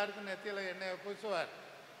 எல்லாருக்கும் நெத்தியில் எண்ணெயை பூசுவார்.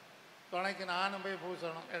 துணைக்கு நானும் போய்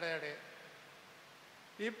பூசணும் இடையிடையே.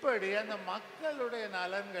 இப்படி அந்த மக்களுடைய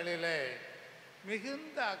நலன்களிலே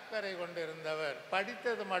மிகுந்த அக்கறை கொண்டிருந்தவர்.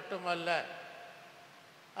 படித்தது மட்டுமல்ல,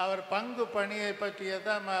 அவர் பங்கு பணியை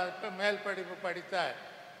பற்றியதான் மேல் படிப்பு படித்தார்.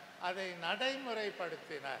 அதை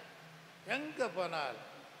நடைமுறைப்படுத்தினார் எங்கே போனால்.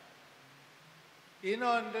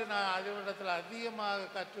 இன்னொன்று நான் அதனிடத்தில் அதிகமாக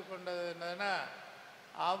கற்றுக்கொண்டது என்னன்னா,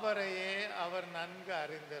 அவரையே அவர் நன்கு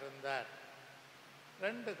அறிந்திருந்தார்.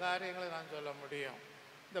 2 காரியங்களை நான் சொல்ல முடியும்.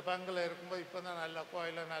 இந்த பங்கில் இருக்கும்போது இப்போ தான் நல்லா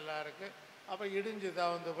கோயிலும் நல்லா இருக்குது. அப்போ இடிஞ்சு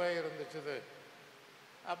தவந்து போய் இருந்துச்சுது.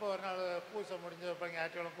 அப்போ ஒரு நாள் பூசை முடிஞ்சப்போ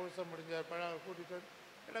ஞாயிற்றுக்கிழமை பூசை முடிஞ்சப்போ அவர் கூட்டிகிட்டு வந்து,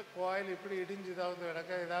 ஏன்னா கோயில் இப்படி இடிஞ்சு தவந்து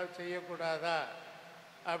கிடக்க, ஏதாவது செய்யக்கூடாதா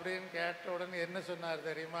அப்படின்னு கேட்ட உடனே என்ன சொன்னார்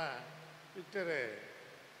தெரியுமா? விக்டரு,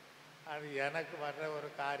 அது எனக்கு வர்ற ஒரு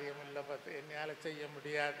காரியம் இல்லை, பார்த்து என்னால் செய்ய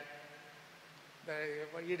முடியாது. இந்த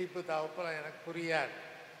இடிப்பு தவப்பெல்லாம் எனக்கு புரியாது,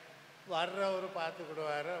 வர்றவர்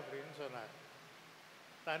பார்த்துக்கிடுவார் அப்படின்னு சொன்னார்.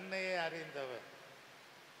 தன்னையே அறிந்தவர்,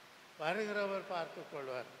 வருகிறவர் பார்த்து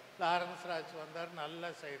கொள்வார். லாரன்ஸ் ராஜ் வந்தார், நல்லா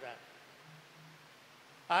செய்தார்.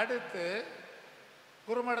 அடுத்து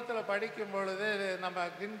குருமடத்தில் படிக்கும் பொழுது நம்ம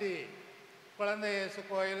கிண்டி குழந்தை இயேசு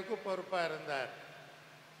கோயிலுக்கு பொறுப்பாக இருந்தார்.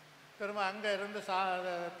 திரும்ப அங்கே இருந்து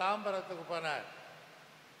தாம்பரத்துக்கு போனார்.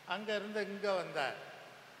 அங்கே இருந்து இங்கே வந்தார்.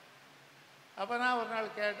 அப்போ நான் ஒரு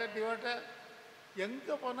நாள் கேட்டேன், டிவோட்டா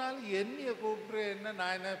எங்கே போனாலும் என்னையை கூப்பிட்ரு, என்ன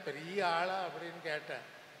நான் என்ன பெரிய ஆளா அப்படின்னு கேட்டேன்.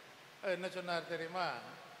 என்ன சொன்னார் தெரியுமா?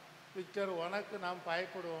 விக்டர், உனக்கு நான்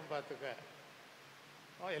பயப்படுவோம் பார்த்துக்க.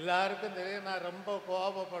 எல்லாருக்கும் தெரியும் நான் ரொம்ப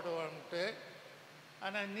கோபப்படுவேன்ட்டு.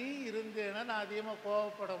 ஆனால் நீ இருந்தேன்னா நான் அதிகமாக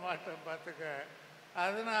கோபப்பட மாட்டேன் பார்த்துக்க.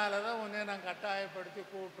 அதனால தான் உன்னை நான் கட்டாயப்படுத்தி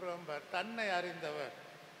கூப்பிட்றேன் பார். தன்னை அறிந்தவர்.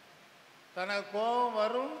 தனக்கு கோபம்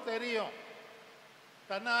வரும்னு தெரியும்,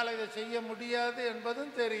 தன்னால் இதை செய்ய முடியாது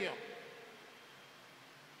என்பதும் தெரியும்.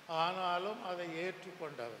 ஆனாலும் அதை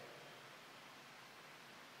ஏற்றுக்கொண்டவர்.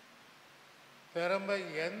 திரும்ப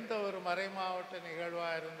எந்த ஒரு மறைமாவட்ட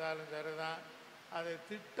நிகழ்வாக இருந்தாலும் சரிதான், அதை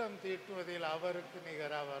திட்டம் தீட்டுவதில் அவருக்கு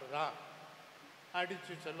நிகர் அவர் தான்,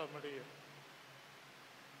 அடித்து சொல்ல முடியும்.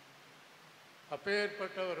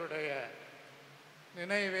 அப்பேற்பட்டவருடைய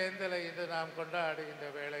நினைவேந்தலை இன்று நாம் கொண்டாடுகின்ற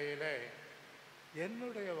வேளையிலே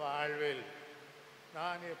என்னுடைய வாழ்வில்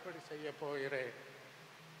நான் எப்படி செய்ய போகிறேன்?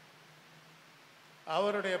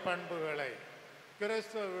 அவருடைய பண்புகளை,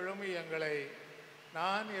 கிறிஸ்துவ விழுமியங்களை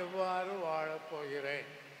நான் எவ்வாறு வாழப்போகிறேன்?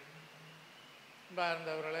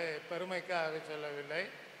 பார்ந்தவர்களே, பெருமைக்காக சொல்லவில்லை,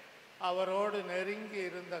 அவரோடு நெருங்கி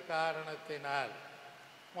இருந்த காரணத்தினால்.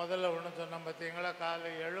 முதல்ல ஒன்று சொன்ன பார்த்தீங்களா,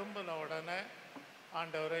 காலை எழும்பின உடனே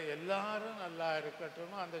ஆண்டவரை எல்லாரும் நல்லா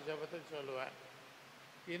இருக்கட்டும் அந்த ஜெபத்தை சொல்லுவேன்.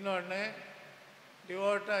 இன்னொன்று,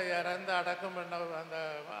 டிவோட்டா இறந்து அடக்கம் பண்ண அந்த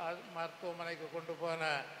மருத்துவமனைக்கு கொண்டு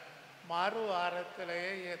போன மறு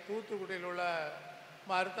வாரத்திலேயே தூத்துக்குடியில் உள்ள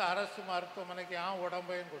அரசு மருத்துவமனைக்கு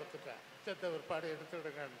உடம்பையும் கொடுத்துட்டேன். செத்த பிற்பாடு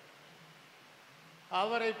எடுத்துடுங்கன்னு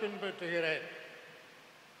அவரை பின்பற்றுகிறேன்.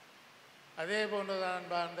 அதே போன்றுதான்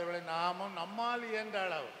பார்ந்தவர்களை நாமும் நம்மால் இயன்ற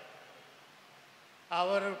அளவு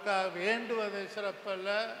அவருக்காக வேண்டுவதை சிறப்பல்ல.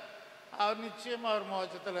 அவர் நிச்சயம் அவர்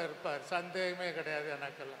மோட்சத்தில் இருப்பார், சந்தேகமே கிடையாது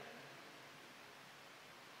எனக்கெல்லாம்.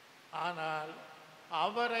 ஆனால்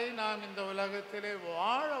அவரை நாம் இந்த உலகத்திலே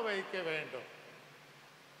வாழ வைக்க வேண்டும்.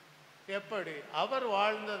 எப்படி? அவர்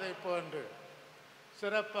வாழ்ந்ததை போன்று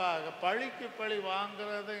சிறப்பாக பழிக்கு பழி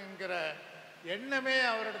வாங்கிறது என்கிற எண்ணமே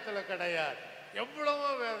அவரிடத்துல கிடையாது. எவ்வளவோ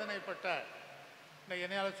வேதனைப்பட்டார்,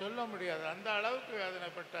 என்னால் சொல்ல முடியாது, அந்த அளவுக்கு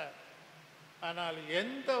வேதனைப்பட்டார். ஆனால்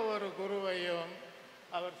எந்த ஒரு குருவையும்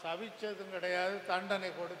அவர் சபிச்சதும் கிடையாது, தண்டனை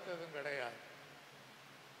கொடுத்ததும் கிடையாது.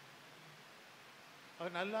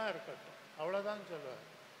 அவர் நல்லா இருக்கட்டும், அவ்வளோதான் சொல்லுவார்.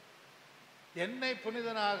 என்னை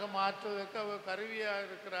புனிதனாக மாற்றுவதற்கு அவர் கருவியாக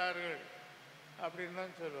இருக்கிறார்கள் அப்படின்னு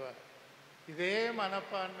தான் சொல்லுவார். இதே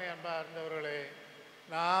மனப்பான்மை அன்பார்ந்தவர்களே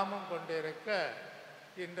நாமும் கொண்டிருக்க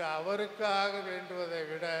இன்று அவருக்காக வேண்டுவதை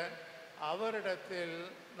விட அவரிடத்தில்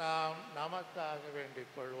நாம் நமக்காக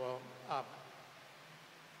வேண்டிக் கொள்வோம். ஆமாம்.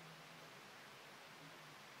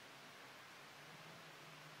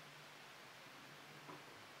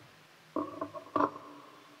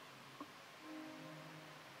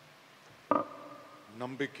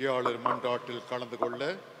 நம்பிக்கையாளர் மன்றாட்டில் கலந்து கொள்ள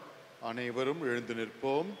அனைவரும் எழுந்து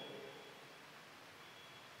நிற்போம்.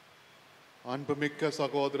 அன்புமிக்க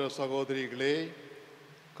சகோதர சகோதரிகளே,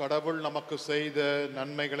 கடவுள் நமக்கு செய்த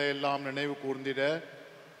நன்மைகளை எல்லாம் நினைவு கூர்ந்திட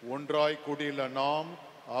ஒன்றாய் கூடியுள்ள நாம்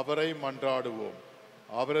அவரை மன்றாடுவோம்.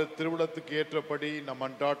 அவரது திருவுளத்துக்கு ஏற்றபடி நம்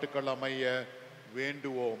மன்றாட்டுக்கள் அமைய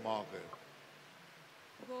வேண்டுவோமாக.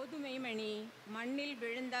 கோதுமை மணி மண்ணில்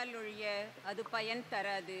விழுந்தால் ஒழிய அது பயன்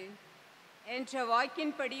தராது என்ற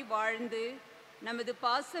வாக்கின்படி வாழ்ந்து நமது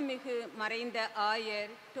பாசமிகு மறைந்த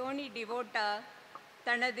ஆயர் டோனி டிவோட்டா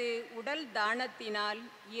தனது உடல் தானத்தினால்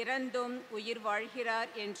இறந்தும் உயிர் வாழ்கிறார்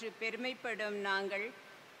என்று பெருமைப்படும் நாங்கள்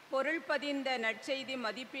பொருள் பதிந்த நற்செய்தி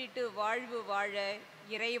மதிப்பீட்டு வாழ்வு வாழ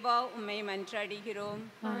இறைவா உம்மை மன்றாடுகிறோம்.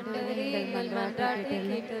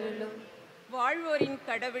 வாழ்வோரின்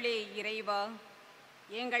கடவுளே இறைவா,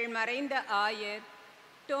 எங்கள் மறைந்த ஆயர்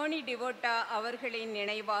டோனி டிவோட்டா அவர்களின்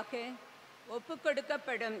நினைவாக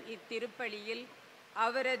ஒப்புக்கொடுக்கப்படும் இத்திருப்பலியில்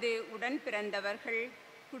அவரது உடன் பிறந்தவர்கள்,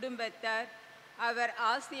 குடும்பத்தார், அவர்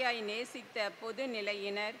ஆசையாய் நேசித்த பொது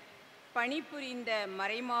நிலையினர், பணிபுரிந்த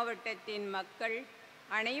மறைமாவட்டத்தின் மக்கள்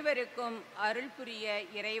அனைவருக்கும் அருள் புரிய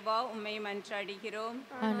இறைவா உம்மை மன்றாடுகிறோம்.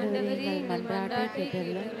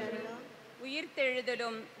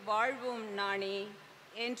 உயிர்த்தெழுதலும் வாழ்வும் நானே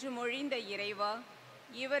என்று மொழிந்த இறைவா,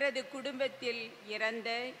 இவரது குடும்பத்தில் இறந்த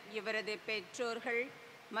இவரது பெற்றோர்கள்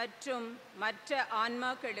மற்றும் மற்ற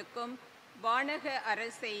ஆன்மாக்களுக்கும் வானக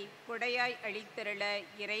அரசை கொடையாய் அளித்தருள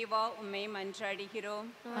இறைவா உம்மை மன்றாடுகிறோம்.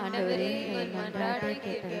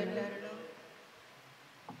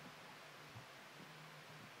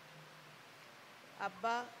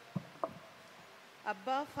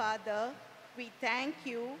 Abba, Father, we thank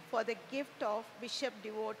you for the gift of Bishop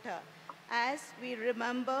Devota. As we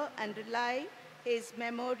remember and relive his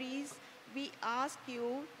memories, we ask you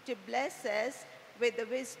to bless us with the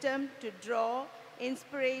wisdom to draw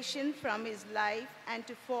inspiration from his life and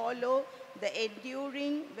to follow the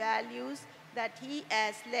enduring values that he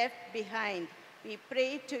has left behind. We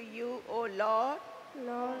pray to you, O Lord.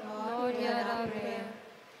 Lord, hear our prayer.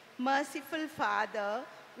 Merciful Father,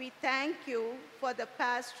 we thank you for the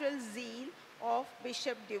pastoral zeal of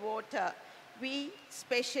Bishop Devota. We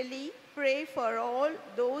specially pray for all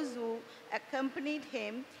those who accompanied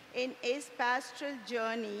him in his pastoral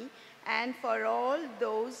journey and for all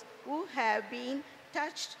those who have been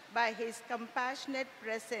touched by his compassionate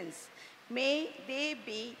presence. May they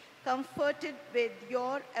be comforted with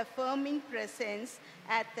your affirming presence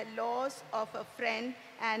at the loss of a friend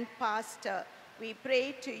and pastor. We pray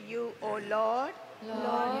to you, O Lord.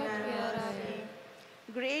 Lord, hear our prayer.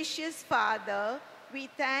 Gracious Father, we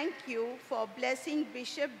thank you for blessing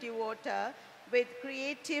Bishop Devota with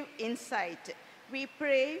creative insight. We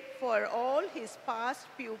pray for all his past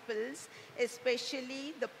pupils, especially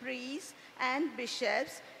the priests and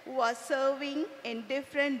bishops who are serving in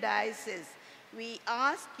different dioceses. We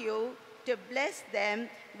ask you to bless them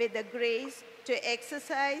with the grace to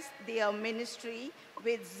exercise their ministry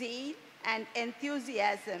with zeal and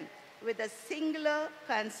enthusiasm, with a singular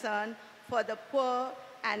concern for the poor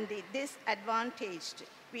and the disadvantaged.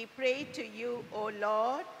 We pray to you, O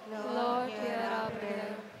Lord. Lord, hear our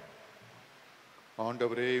prayer.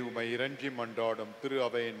 ஆண்டவரே, உம்மை இறைஞ்சி மன்றாடும் திரு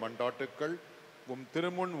அவையின் மன்றாட்டுக்கள் உம்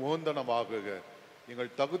திருமுன் உகந்தனமாகுக.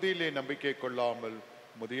 எங்கள் தகுதியிலே நம்பிக்கை கொள்ளாமல்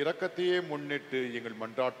உமது இரக்கத்தையே முன்னிட்டு எங்கள்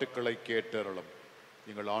மன்றாட்டுக்களை கேட்டருளும்.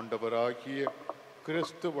 எங்கள் ஆண்டவராகிய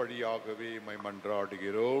கிறிஸ்து வழியாகவே உம்மை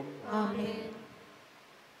மன்றாடுகிறோம். ஆமென்.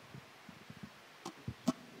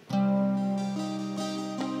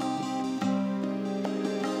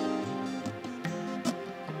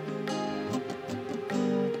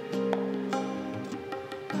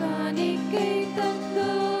 காணிக்கை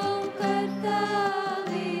தந்தோம்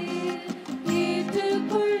கர்த்தாவே,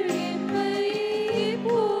 ஏற்றுக்கொள் எம்மை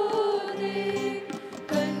இப்போதே.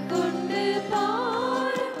 கண்கொண்டு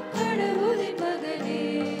பாரும் கடவுளின் மகனே,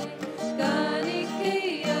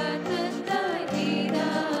 காணிக்கையாய் தந்தாய்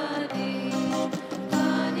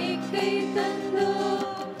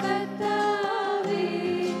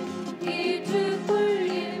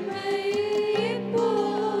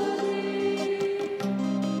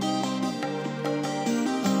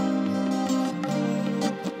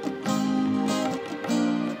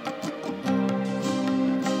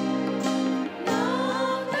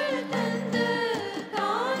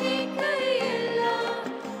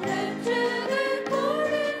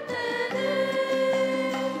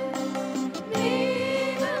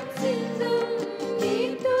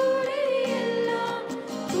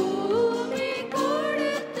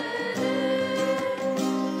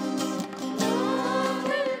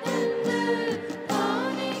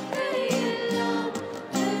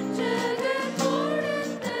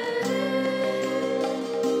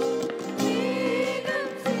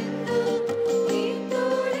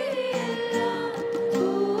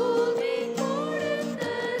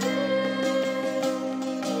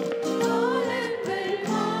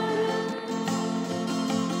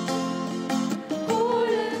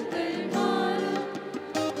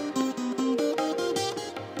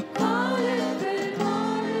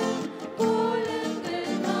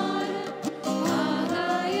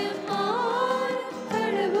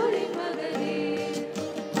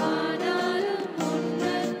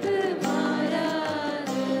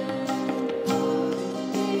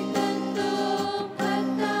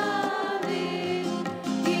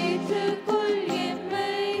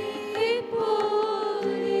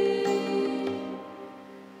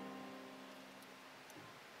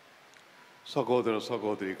சகோதர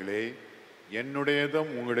சகோதரிகளே, என்னுடையதும்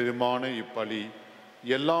உங்களுடையதுமான இப்பலி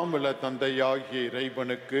எல்லாம் வல்ல தந்தையாகிய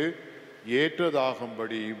இறைவனுக்கு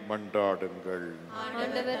ஏற்றதாகும்படி மன்றாடுங்கள்.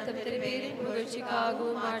 ஆண்டவர் தம் திருப்பேரின்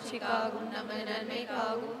புகழ்ச்சிக்காகவும் ஆட்சிக்காகவும் நமது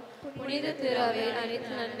நன்மைக்காகவும் புனித திரு அவை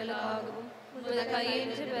அனைத்து நன்மைகளுக்காகவும் உமது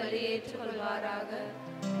கையேற்று பலி ஏற்றுக்கொள்வாராக.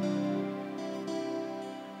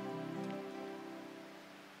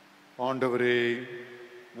 ஆண்டவரே,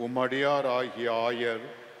 உம்மடியார் ஆகிய ஆயர்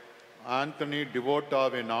ஆந்தனி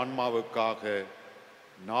டிவோட்டாவின் ஆன்மாவுக்காக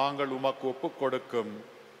நாங்கள் உமக்கு ஒப்புக் கொடுக்கும்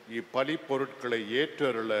இப்பலி பொருட்களை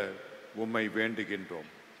ஏற்றருள உம்மை வேண்டுகின்றோம்.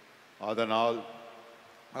 அதனால்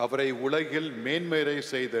அவரை உலகில் மேன்மையை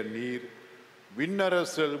செய்த நீர்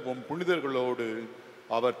விண்ணரசில் உம் புனிதர்களோடு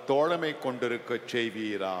அவர் தோழமை கொண்டிருக்க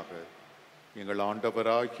செய்வீராக. எங்கள்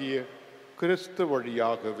ஆண்டவராகிய கிறிஸ்து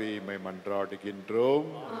வழியாகவே இம்மை மன்றாடுகின்றோம்.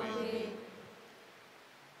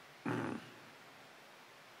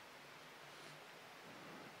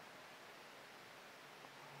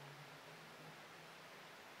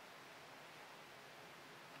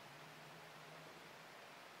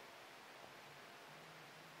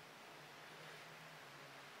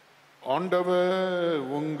 ஆண்டவர்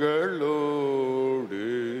உங்களோடு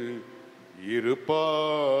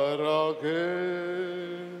இருப்பாராக.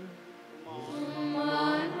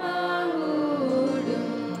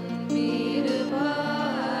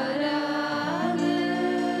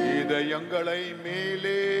 இதயங்களை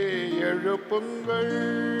மேலே எழுப்புங்கள்.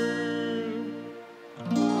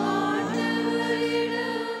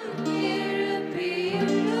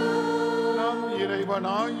 நம்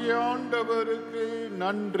இறைவனாகிய ஆண்டவருக்கு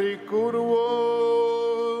நன்றி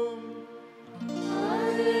கூறுவோம்.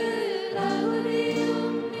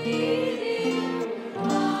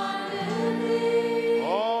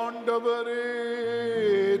 ஆண்டவரே,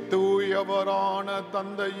 தூயவரான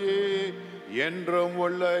தந்தையே, என்றும்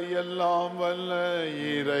உள்ள எல்லாம் வல்ல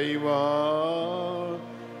இறைவா,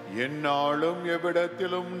 எந்நாளும்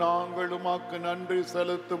எவ்விடத்திலும் நாங்கள் உமக்கு நன்றி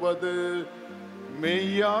செலுத்துவது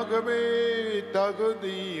மெய்யாகவே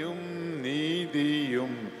தகுதியும்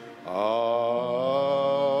நீதியும் ஆகும்.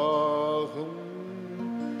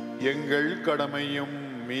 எங்கள் கடமையும்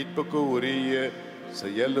மீட்புக்கு உரிய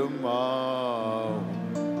செயலும் ஆகும்.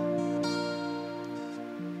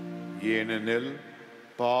 ஏனெனில்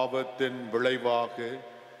பாவத்தின் விளைவாக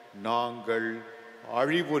நாங்கள்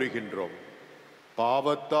அழிவுறுகின்றோம்.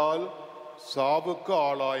 பாவத்தால் சாவுக்கு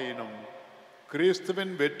ஆளாயினும்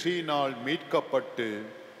கிறிஸ்துவின் வெற்றியினால் மீட்கப்பட்டு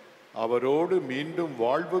அவரோடு மீண்டும்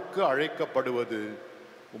வாழ்வுக்கு அழைக்கப்படுவது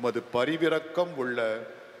உமது பரிவிரக்கம் உள்ள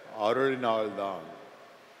அருளினால்தான்.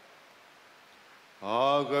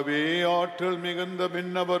 ஆகவே ஆற்றல் மிகுந்த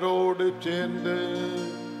விண்ணவரோடு சேர்ந்து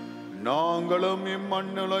நாங்களும்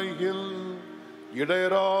இம்மண்ணுலகில்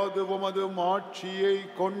இடையராது உமது மாட்சியை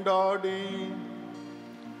கொண்டாடி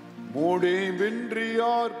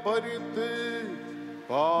முடிவின்றியார் பறித்து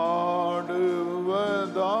பாடுவதாவது.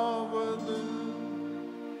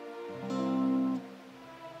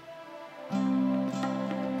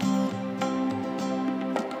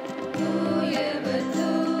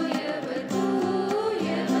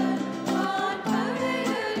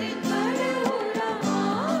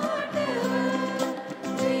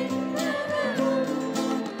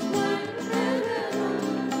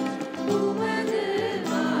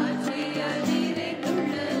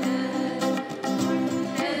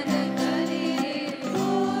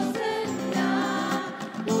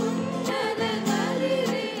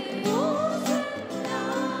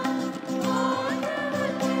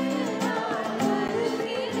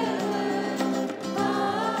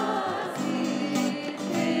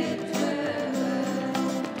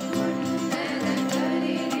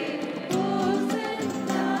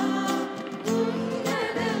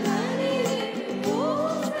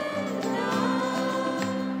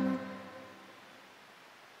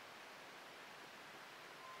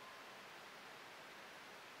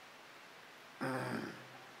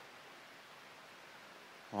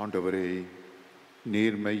 ஆண்டவரே,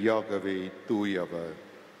 நீர் மெய்யாகவே தூயவர்.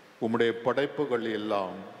 உம்முடைய படைப்புகள்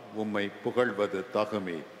எல்லாம் உம்மை புகழ்வது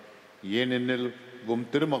தகுமே. ஏனெனில் உம்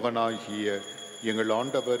திருமகனாகிய எங்கள்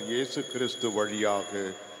ஆண்டவர் இயேசு கிறிஸ்து வழியாக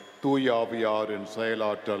தூயாவியாரின்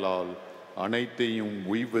செயலாற்றலால் அனைத்தையும்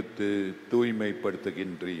உய்வித்து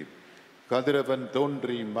தூய்மைப்படுத்துகின்றீர். கதிரவன்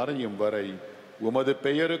தோன்றி மறையும் வரை உமது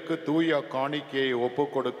பெயருக்கு தூய காணிக்கையை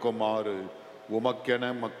ஒப்புக் கொடுக்குமாறு உமக்கென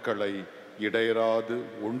மக்களை இடையராது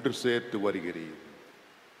ஒன்று சேர்த்து வருகிறீர்.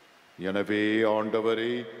 எனவே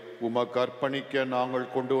ஆண்டவரே, உமக்கு அர்ப்பணிக்க நாங்கள்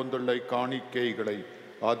கொண்டு வந்துள்ள காணிக்கைகளை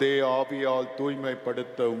அதே ஆவியால்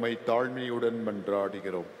தூய்மைப்படுத்த உம்மை தாழ்மையுடன்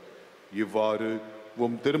மன்றாடுகிறோம். இவ்வாறு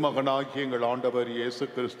உம் திருமகனாகிய எங்கள் ஆண்டவர் இயேசு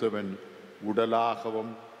கிறிஸ்துவின்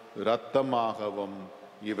உடலாகவும் இரத்தமாகவும்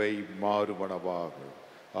இவை மாறுவனவாக.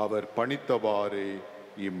 அவர் பணித்தவாறே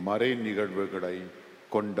இம்மறை நிகழ்வுகளை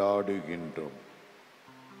கொண்டாடுகின்றோம்.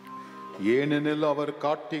 ஏனெனில் அவர்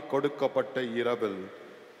காட்டி கொடுக்கப்பட்ட இரவில்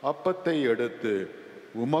அப்பத்தை எடுத்து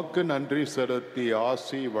உமக்கு நன்றி செலுத்தி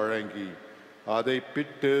ஆசி வழங்கி அதை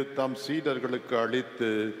பிட்டு தம் சீடர்களுக்கு அளித்து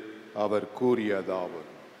அவர் கூறியதாவது: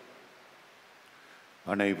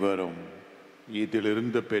 அனைவரும்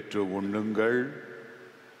இதிலிருந்து பெற்று உண்ணுங்கள்,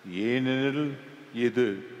 ஏனெனில் இது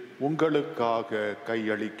உங்களுக்காக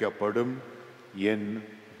கையளிக்கப்படும் என்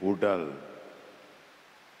உடல்.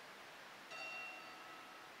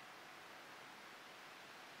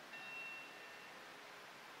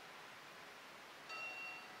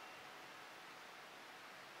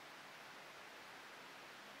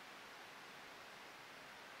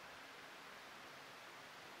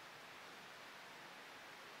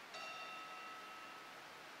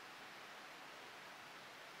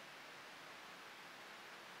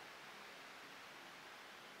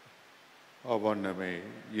 அவ்வண்ணமே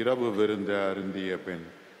இரவு விருந்து அருந்திய பின்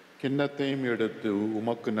கிண்ணத்தையும் எடுத்து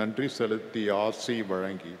உமக்கு நன்றி செலுத்தி ஆசி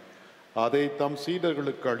வழங்கி அதை தம்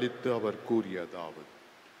சீடர்களுக்கு அளித்து அவர் கூறியதாவது: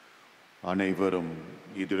 அனைவரும்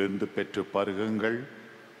இதிலிருந்து பெற்று பருகுங்கள்,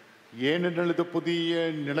 ஏனெனில் இது புதிய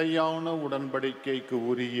நிலையான உடன்படிக்கைக்கு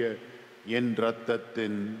உரிய என்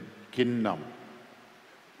இரத்தத்தின் கிண்ணம்.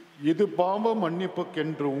 இது பாவ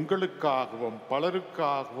மன்னிப்புக்கென்று உங்களுக்காகவும்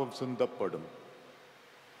பலருக்காகவும் சிந்தப்படும்.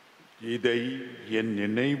 இதை என்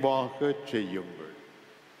நினைவாக செய்யுங்கள்.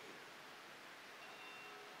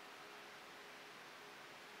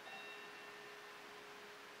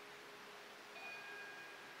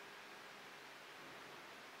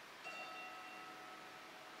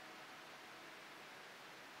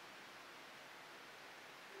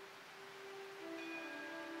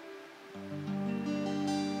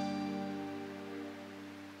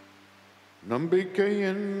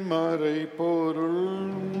 நம்பிக்கையின் மறைபொருள்.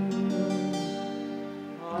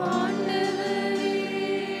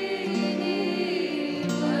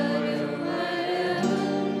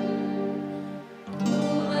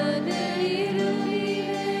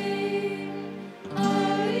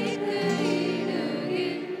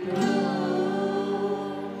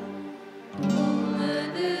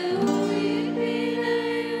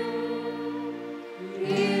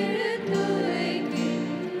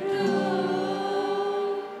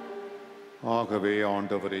 ஆகவே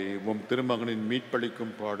ஆண்டவரே, உம் திருமகனின்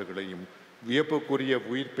மீட்பளிக்கும் பாடுகளையும் வியப்புக்குரிய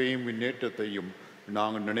உயிர்ப்பையும் முன்னேற்றத்தையும்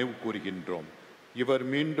நாங்கள் நினைவு கூறுகின்றோம். இவர்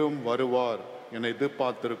மீண்டும் வருவார் என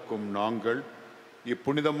எதிர்பார்த்திருக்கும் நாங்கள்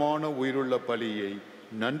இப்புனிதமான உயிருள்ள பலியை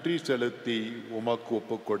நன்றி செலுத்தி உமக்கு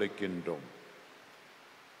ஒப்புக் கொடுக்கின்றோம்.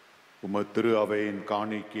 திரு அவையின்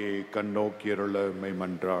காணிக்கையை கண்ணோக்கியருள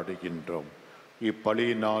மன்றாடுகின்றோம்.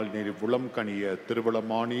 இப்பலியினால் நீர் உளம் கனிய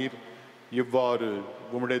திருவிழமானீர். இவ்வாறு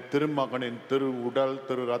உம்முடைய திருமகனின் திரு உடல்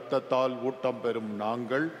திரு இரத்தத்தால் ஊட்டம் பெறும்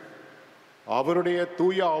நாங்கள் அவருடைய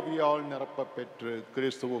தூய ஆவியால் நிரப்ப பெற்று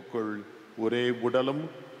கிறிஸ்துவுக்குள் ஒரே உடலும்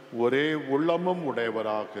ஒரே உள்ளமும்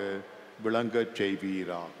உடையவராக விளங்கச்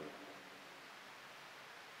செய்வீராக.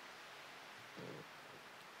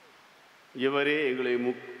 இவரே எங்களை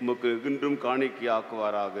உமக்கு இன்றும்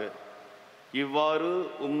காணிக்கையாக்குவாராக. இவ்வாறு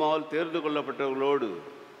உம்மால் தேர்ந்து கொள்ளப்பட்டவர்களோடு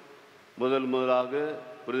முதலாக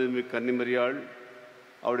புனித கன்னிமரியாள்,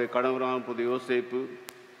 அவருடைய கணவரான புனித யோசேப்பு,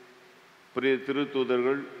 புனித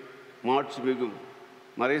திருத்தூதர்கள், மாட்சிமிகும்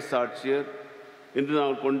மறைசாட்சியர், இன்று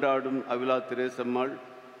நாங்கள் கொண்டாடும் அவிலா திரேசம்மாள்,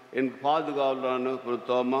 என் பாதுகாவலரான புனித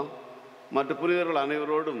தோமா, மற்ற புனிதர்கள்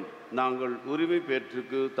அனைவரோடும் நாங்கள் உரிமை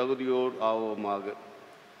பேற்றுக்கு தகுதியோடு ஆவோமாக.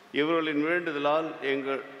 இவர்களின் வேண்டுதலால்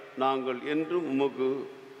நாங்கள் என்றும் உமக்கு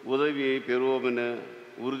உதவியை பெறுவோம் என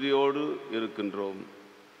உறுதியோடு இருக்கின்றோம்.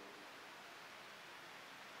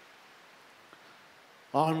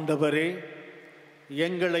 ஆண்டவரே,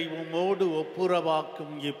 எங்களை உம்மோடு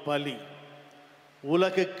ஒப்புரவாக்கும் இப்பலி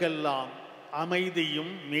உலகுக்கெல்லாம்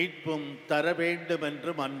அமைதியும் மீட்பும் தர வேண்டும்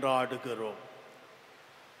என்று மன்றாடுகிறோம்.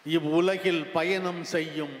 இவ்வுலகில் பயணம்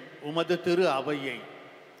செய்யும் உமது திரு அவையை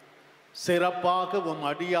சிறப்பாக உம்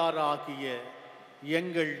அடியாராகிய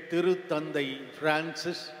எங்கள் திருத்தந்தை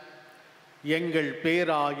பிரான்சிஸ், எங்கள்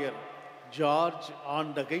பேராயர் ஜார்ஜ்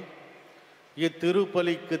ஆண்டகை,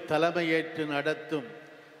 இத்திருப்பலிக்கு தலைமையேற்று நடத்தும்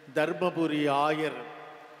தர்மபுரி ஆயர்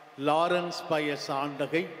லாரன்ஸ் பயஸ்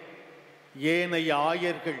ஆண்டகை, ஏனைய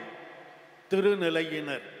ஆயர்கள்,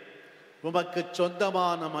 திருநிலையினர், உமக்கு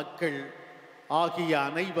சொந்தமான மக்கள் ஆகிய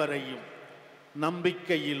அனைவரையும்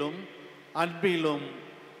நம்பிக்கையிலும் அன்பிலும்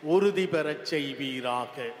உறுதி பெறச்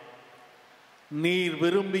செய்வீராக. நீர்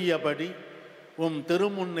விரும்பியபடி உம்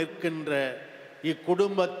திருமுன் நிற்கின்ற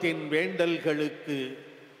இக்குடும்பத்தின் வேண்டல்களுக்கு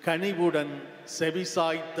கனிவுடன்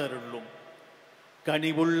செவிசாய்த்தருளும்.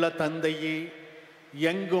 கனிவுள்ள தந்தையே,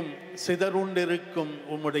 எங்கும் சிதறுண்டிருக்கும்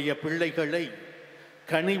உம்முடைய பிள்ளைகளை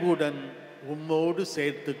கனிவுடன் உம்மோடு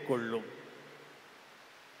சேர்த்து கொள்ளும்.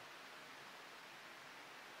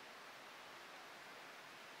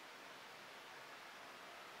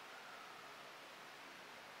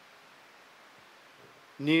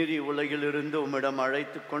 நீரி உலகிலிருந்து உம்மிடம்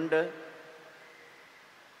அழைத்து கொண்ட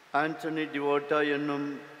ஆண்டனி டிவோட்டா என்னும்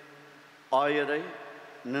ஆயரை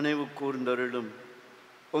நினைவு கூர்ந்தருளும்.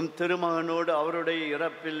 உம் திருமகனோடு அவருடைய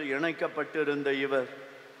இறப்பில் இணைக்கப்பட்டிருந்த இவர்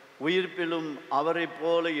உயிர்ப்பிலும் அவரை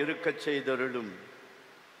போல இருக்கச் செய்தருளும்.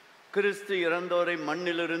 கிறிஸ்து இறந்தோரை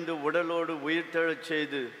மண்ணிலிருந்து உடலோடு உயிர்த்தெழச்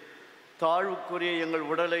செய்து தாழ்வுக்குரிய எங்கள்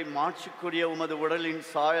உடலை மாட்சிக்குரிய உமது உடலின்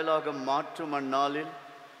சாயலாக மாற்றும் அந்நாளில்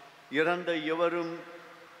இறந்த இவரும்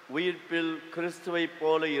உயிர்ப்பில் கிறிஸ்துவை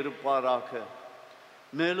போல இருப்பாராக.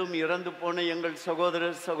 மேலும் இறந்து போன எங்கள் சகோதர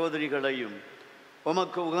சகோதரிகளையும்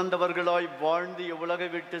உமக்கு உகந்தவர்களாய் வாழ்ந்து இவ்வுலகை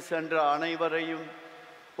விட்டு சென்ற அனைவரையும்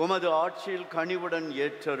உமது ஆட்சியில் கனிவுடன்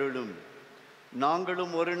ஏற்றருளும்.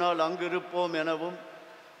 நாங்களும் ஒரு நாள் அங்கிருப்போம் எனவும்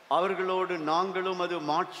அவர்களோடு நாங்களும் அது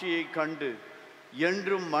மாட்சியை கண்டு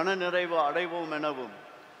என்றும் மனநிறைவு அடைவோம் எனவும்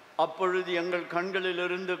அப்பொழுது எங்கள்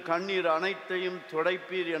கண்களிலிருந்து கண்ணீர் அனைத்தையும்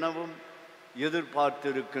துடைப்பீர் எனவும்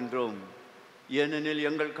எதிர்பார்த்திருக்கின்றோம். ஏனெனில்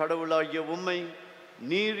எங்கள் கடவுளாகிய உம்மை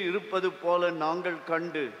நீர் இருப்பது போல நாங்கள்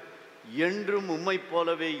கண்டு என்றும் உம்மை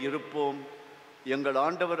போலவே இருப்போம். எங்கள்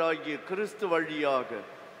ஆண்டவராகிய கிறிஸ்து வழியாக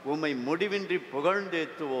உம்மை முடிவின்றி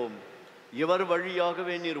புகழ்ந்தேத்துவோம். இவர்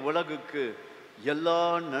வழியாகவே நீர் உலகுக்கு எல்லா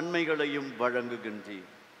நன்மைகளையும் வழங்குகின்றீர்.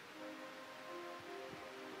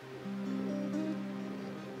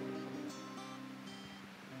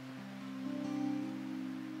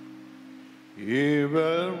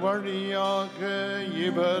 இவர் வழியாக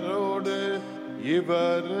இவரோடு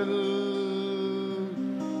இவரில்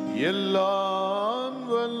எல்லாம்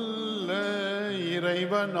வல்ல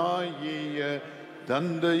இறைவனாகிய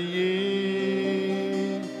தந்தையே,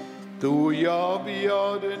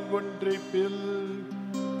 தூயாவியாரின் ஒன்றிப்பில்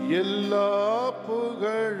எல்லா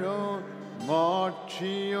புகழும்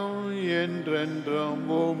மாட்சியும் என்றென்றும்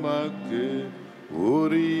உமக்கு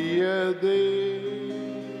உரியதே.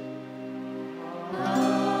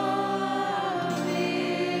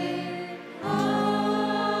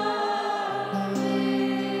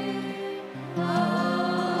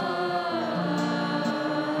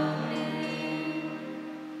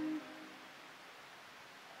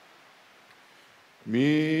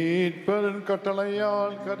 மீட்பரின்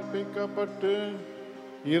கட்டளையால் கற்பிக்கப்பட்டு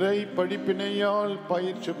இறை படிப்பினையால்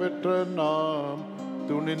பயிற்சி பெற்ற நாம்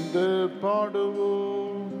துணிந்து பாடுவோம்.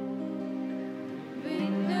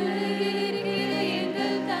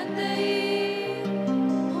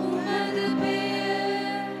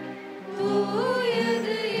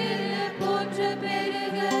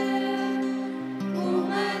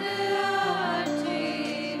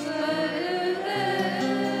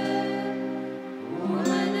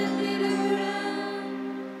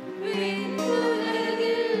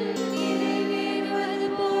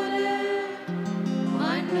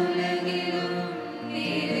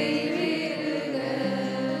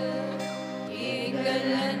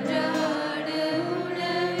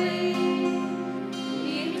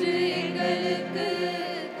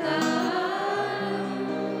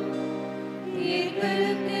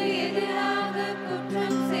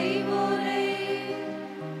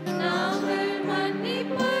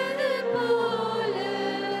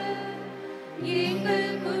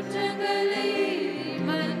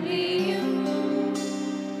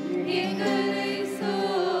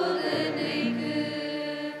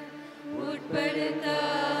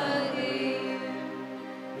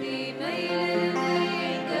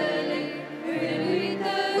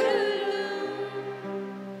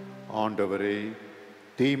 ஆண்டவரே,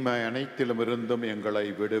 தீமை அனைத்திலுமிருந்தும் எங்களை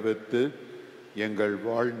விடுவித்து எங்கள்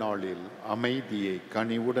வாழ்நாளில் அமைதியை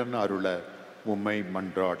கனிவுடன் அருள உம்மை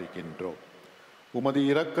மன்றாடுகின்றோம். உமது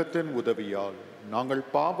இரக்கத்தின் உதவியால் நாங்கள்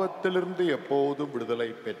பாவத்திலிருந்து எப்போதும் விடுதலை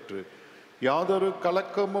பெற்று யாதொரு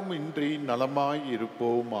கலக்கமும் இன்றி நலமாய்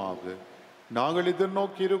இருப்போமாக. நாங்கள்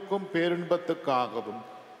எதிர்நோக்கியிருக்கும் பேரின்பத்துக்காகவும்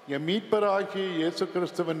எம் மீட்பராகிய இயேசு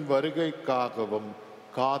கிறிஸ்துவின் வருகைக்காகவும்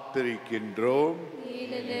காத்திருக்கின்றோம்.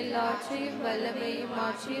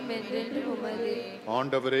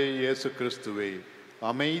 ஆண்டவரே இயேசு கிறிஸ்துவே,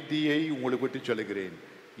 அமைதியை உங்களுக்கு விட்டு சொல்கிறேன்,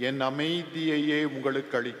 என் அமைதியையே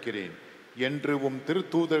உங்களுக்கு அளிக்கிறேன் என்று உம்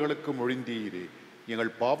திருத்தூதர்களுக்கு மொழிந்தீரே.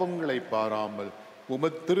 எங்கள் பாவங்களை பாராமல்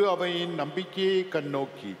உமது திரு அவையின் நம்பிக்கையை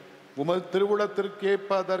கண்ணோக்கி உமது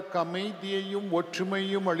திருவுளத்திற்கேற்ப அதற்கு அமைதியையும்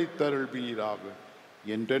ஒற்றுமையும் அளித்தருள்வீராக.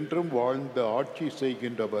 என்றென்றும் வாழ்ந்து ஆட்சி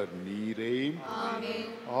செய்கின்றவர் நீரே.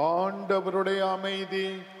 ஆண்டவருடைய அமைதி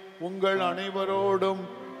உங்கள் அனைவரோடும்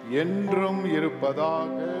என்றும்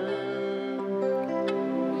இருப்பதாக.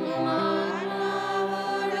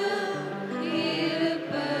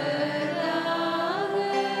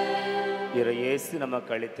 இறையேசு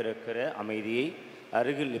நமக்கு அளித்திருக்கிற அமைதியை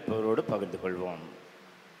அருகில் இருப்பவரோடு பகிர்ந்து கொள்வோம்.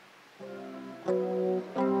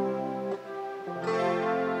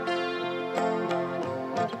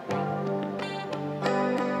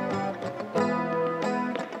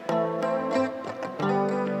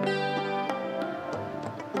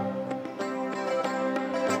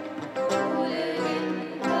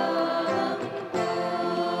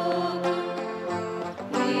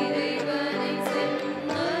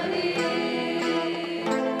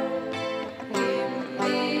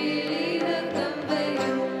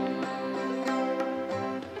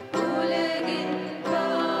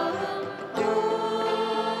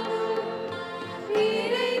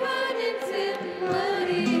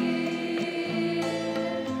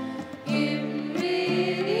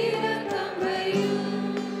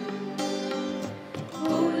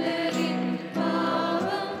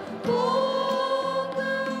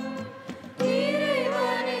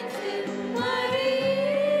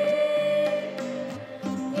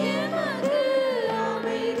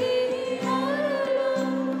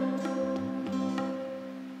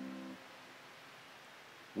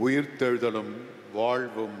 உயிர்த்தெழுதலும்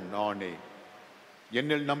வாழ்வும் நானே.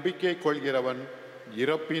 என்னில் நம்பிக்கை கொள்கிறவன்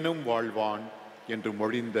இறப்பினும் வாழ்வான் என்று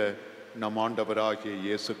மொழிந்த நம் ஆண்டவராகிய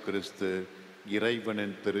இயேசு கிறிஸ்து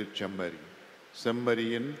இறைவனின் திருச்செம்மறி.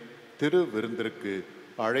 செம்மறியின் திரு விருந்திற்கு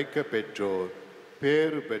அழைக்க பெற்றோர்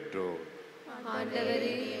பேறு பெற்றோர்.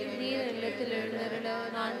 ஆண்டவரே, நீர் இல்லத்தில் எழுந்தருள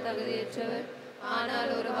நான் தகுதியற்றவர்.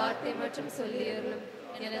 ஆனால் ஒரு வார்த்தை மட்டும் சொல்லியருளும்,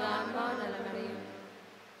 எனது ஆன்மா நலமடையும்.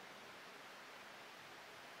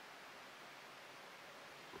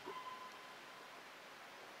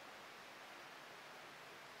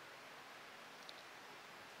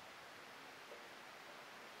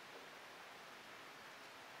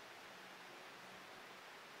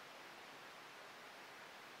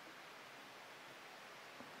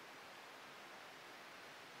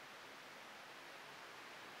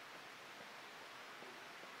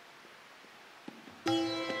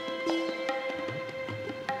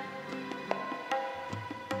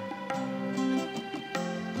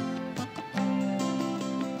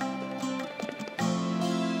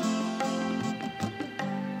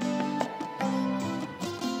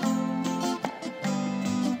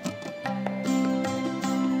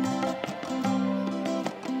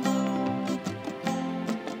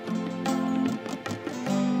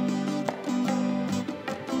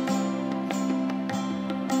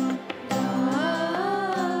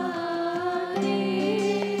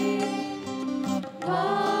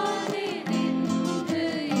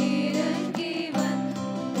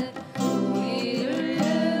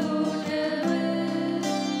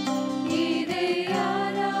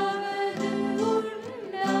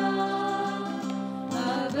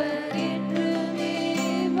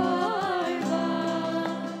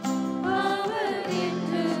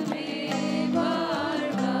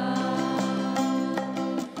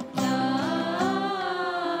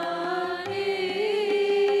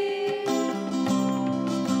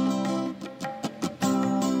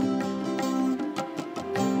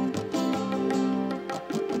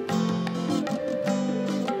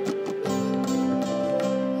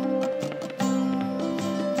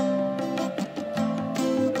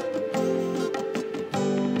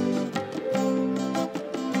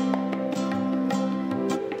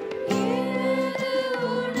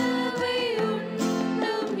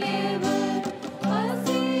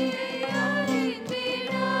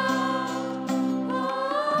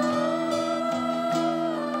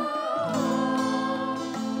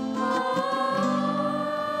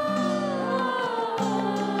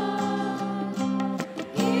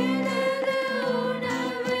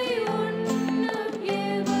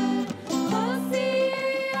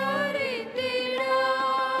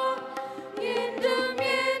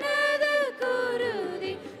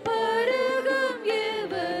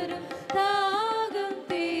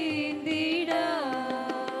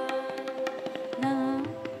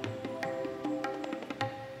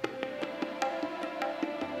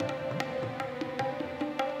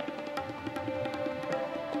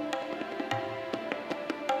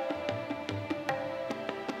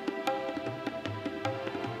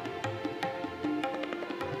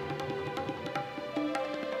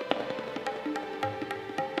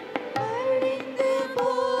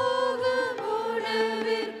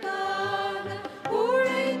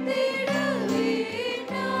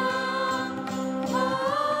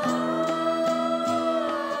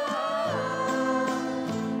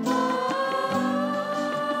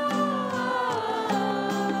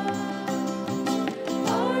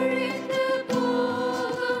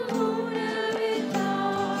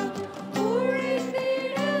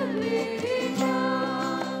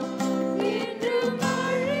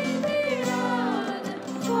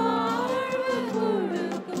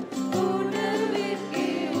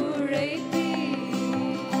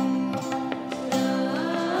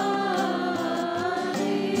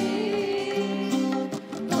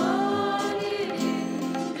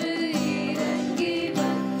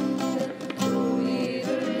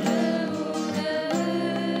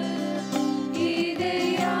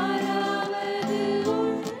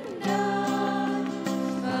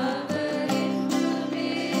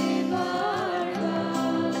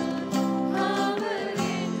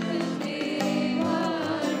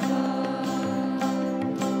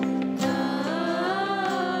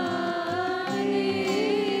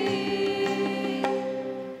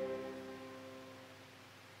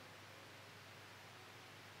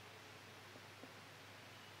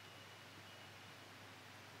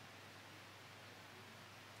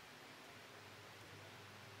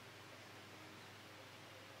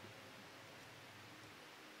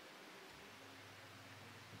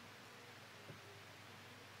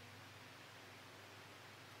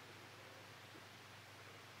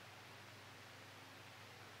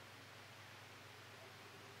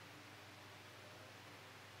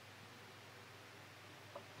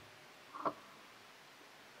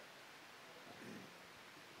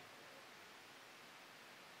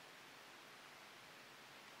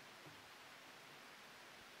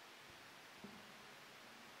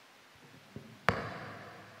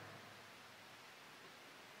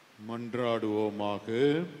 மன்றாடுவோமாக.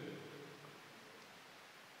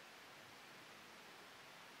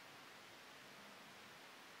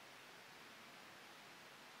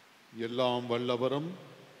 எல்லாம் வல்லவரும்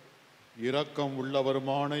இரக்கம்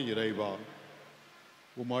உள்ளவருமான இறைவா,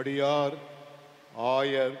 உமடியார்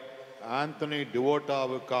ஆயர் ஆந்தனி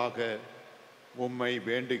டிவோட்டாவுக்காக உம்மை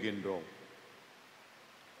வேண்டுகின்றோம்.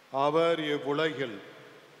 அவர் இவ்வுலகில்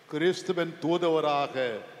கிறிஸ்துவின்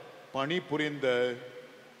தூதுவராக பணிபுரிந்த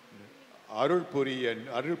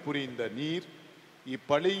அருள் புரிந்த நீர்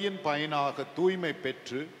இப்பலியின் பயனாக தூய்மை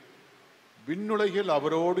பெற்று விண்ணுலகில்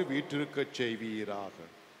அவரோடு வீற்றிருக்கச் செய்வீராக.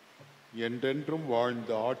 என்றென்றும்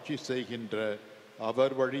வாழ்ந்து ஆட்சி செய்கின்ற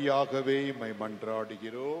அவர் வழியாகவே உம்மை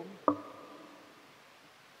மன்றாடுகிறோம்.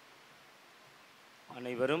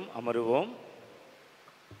 அனைவரும் அமருவோம்.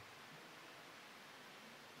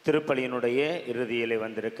 திருப்பலியினுடைய இறுதியிலே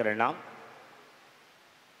வந்திருக்கிற நாம்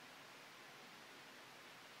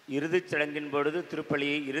இறுதிச் சடங்கின் பொழுது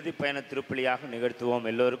திருப்பலியை இறுதி பயண திருப்பலியாக நிகழ்த்துவோம்.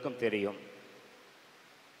 எல்லோருக்கும் தெரியும்.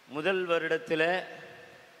 முதல் வருடத்தில்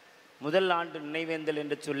முதல் ஆண்டு நினைவேந்தல்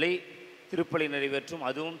என்று சொல்லி திருப்பலி நிறைவேற்றும்,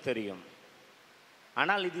 அதுவும் தெரியும்.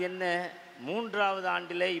 ஆனால் இது என்ன, மூன்றாவது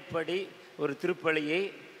ஆண்டிலே இப்படி ஒரு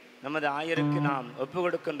திருப்பலியை நமது ஆயருக்கு நாம் ஒப்பு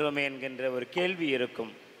கொடுக்கின்றோமே என்கின்ற ஒரு கேள்வி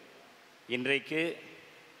இருக்கும். இன்றைக்கு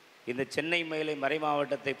இந்த சென்னை மயிலை மறை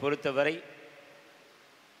மாவட்டத்தை பொறுத்தவரை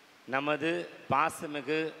நமது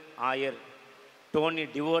பாசமிகு ஆயர் டோனி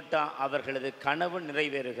டிவோட்டா அவர்களது கனவு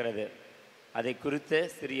நிறைவேறுகிறது. அதை குறித்த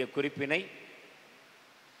சிறிய குறிப்பினை,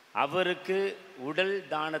 அவருக்கு உடல்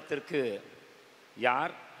தானத்திற்கு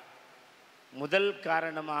யார் முதல்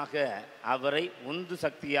காரணமாக அவரை உந்து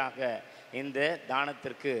சக்தியாக இந்த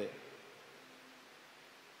தானத்திற்கு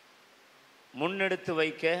முன்னெடுத்து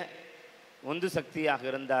வைக்க உந்து சக்தியாக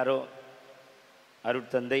இருந்தாரோ,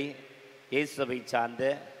 அருட்தந்தை இயேசுவை சார்ந்த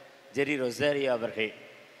ஜெரி ரொசாரியோ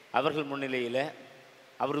அவர்கள் முன்னிலையில்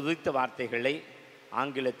அவர் உதித்த வார்த்தைகளை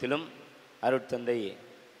ஆங்கிலத்திலும் அருட்தந்தை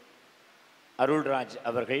அருள்ராஜ்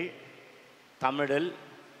அவர்கள் தமிழில்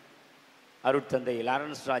அருட்தந்தை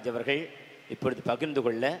லாரன்ஸ் ராஜ் அவர்கள் இப்பொழுது பகிர்ந்து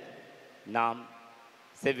கொள்ள நாம்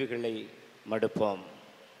செவிகளை மடுப்போம்.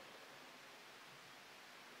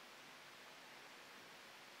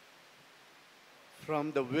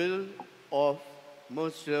 From the will of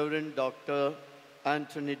Most Reverend Dr.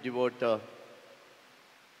 Antony Devota,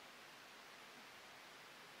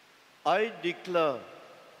 I declare,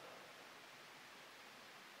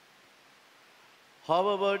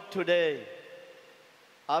 however, today,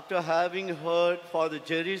 after having heard Father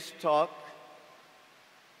Jerry's talk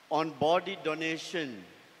on body donation,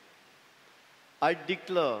 I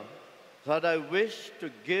declare that I wish to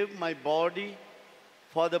give my body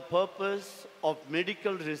for the purpose of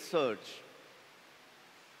medical research.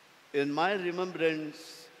 In my remembrance,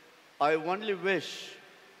 I only wish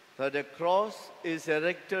that a cross is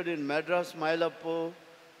erected in Madras, Mylapore,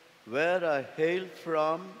 where I hail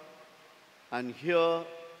from, and here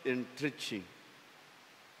in Trichy.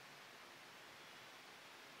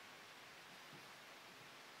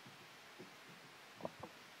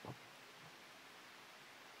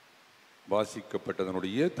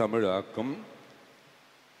 வாசிக்கப்பட்டதனுடைய Tamil ஆக்கம்.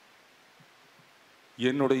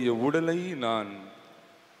 என்னுடைய உடலை நான்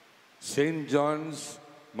Saint John's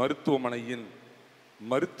மருத்துவமனையின்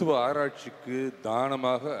மருத்துவ ஆராய்ச்சிக்கு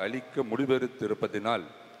தானமாக அளிக்க முடிவெடுத்திருப்பதினால்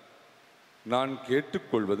நான்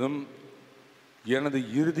கேட்டுக்கொள்வதும் எனது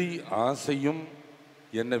இறுதி ஆசையும்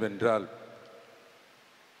என்னவென்றால்,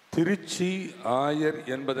 திருச்சி ஆயர்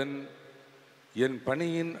என்பதன் என்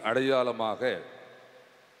பணியின் அடையாளமாக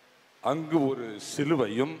அங்கு ஒரு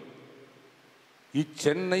சிலுவையும்,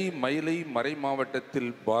 இச்சென்னை மயிலை மறை மாவட்டத்தில்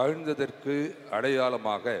வாழ்ந்ததற்கு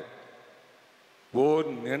அடையாளமாக ஓர்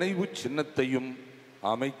நினைவு சின்னத்தையும்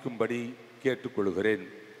அமைக்கும்படி கேட்டுக்கொள்கிறேன்.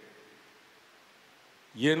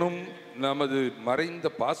 எனும் நமது மறைந்த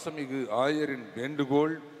பாசமிகு ஆயரின்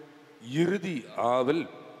வேண்டுகோள், இறுதி ஆவல்.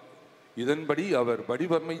 இதன்படி அவர்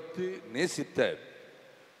வடிவமைத்து நேசித்த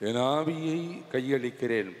என் ஆவியை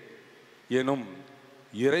கையளிக்கிறேன் எனும்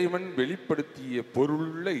இறைவன் வெளிப்படுத்திய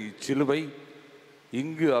பொருளுள்ள இச்சிலுவை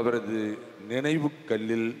இங்கு அவரது நினைவு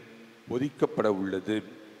கல்லில் பொதிக்கப்பட உள்ளது.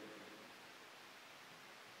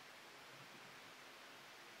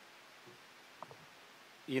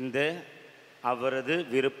 இந்த அவரது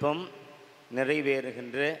விருப்பம்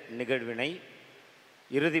நிறைவேறுகின்ற நிகழ்வினை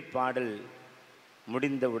இறுதிப் பாடல்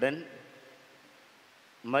முடிந்தவுடன்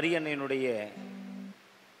மரியன்னையினுடைய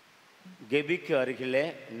கெபிக்கு அருகிலே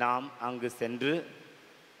நாம் அங்கு சென்று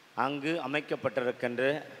அங்கு அமைக்கப்பட்டிருக்கின்ற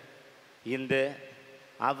இந்த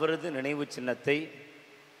அவரது நினைவு சின்னத்தை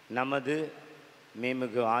நமது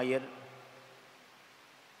மேமிகு ஆயர்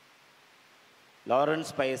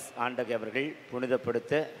லாரன்ஸ் பயஸ் ஆண்டகை அவர்கள்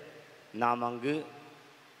புனிதப்படுத்த நாம் அங்கு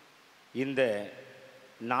இந்த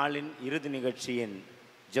நாளின் இறுதி நிகழ்ச்சியின்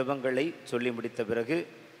ஜெபங்களை சொல்லி முடித்த பிறகு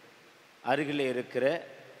அருகிலே இருக்கிற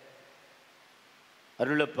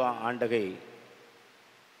அருளப்பா ஆண்டகை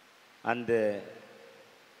அந்த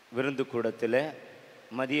விருந்து கூடத்தில்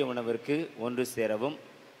மதிய உணவிற்கு ஒன்று சேரவும்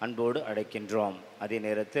அன்போடு அழைக்கின்றோம். அதே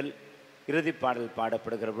நேரத்தில் இறுதி பாடல்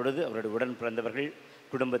பாடப்படுகிற பொழுது அவருடைய உடன் பிறந்தவர்கள்,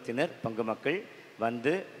 குடும்பத்தினர், பங்கு மக்கள்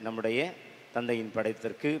வந்து நம்முடைய தந்தையின்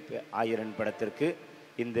படத்திற்கு, ஆயரின் படத்திற்கு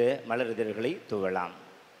இந்த மலரிதழ்களை தூவலாம்.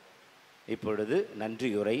 இப்பொழுது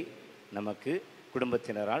நன்றியுரை நமக்கு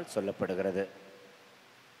குடும்பத்தினரால் சொல்லப்படுகிறது.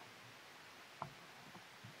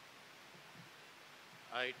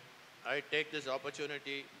 I take this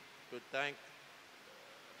opportunity to thank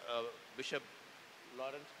Bishop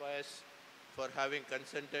Lawrence Pius for having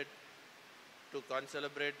consented to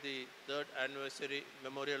celebrate the 3rd anniversary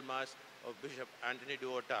memorial mass of Bishop Antony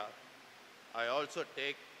Devota. I also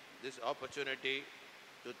take this opportunity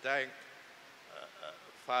to thank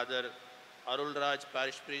Father Arul Raj,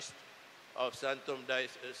 parish priest of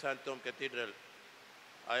Santom Cathedral.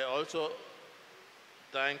 I also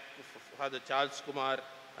thank Father Charles Kumar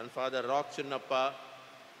and Father Rock Chinnappa,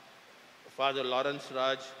 Father Lawrence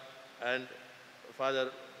Raj and Father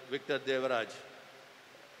Victor Devaraj.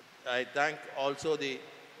 I thank also the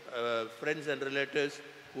friends and relatives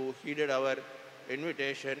who heeded our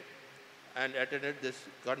invitation and attended this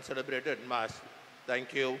celebrated Mass. Thank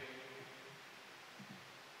you.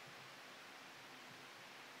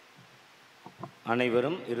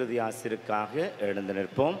 அனைவரும் இறுதி ஆசிருக்காக எழுந்து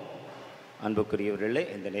நிற்போம். அன்புக்குரியவர்களே,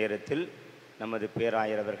 இந்த நேரத்தில் நமது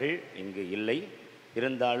பேராயர் அவர்கள் இங்கு இல்லை.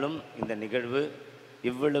 இருந்தாலும் இந்த நிகழ்வு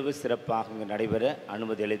இவ்வளவு சிறப்பாக இங்கு நடைபெற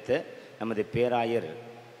அனுமதி அளித்த நமது பேராயர்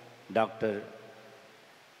டாக்டர்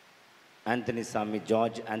ஆந்தனி சாமி,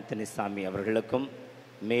 ஜார்ஜ் ஆந்தனி சாமி அவர்களுக்கும்,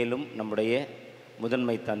 மேலும் நம்முடைய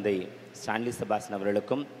முதன்மை தந்தை ஸ்டான்லி செபாஸ்டியன்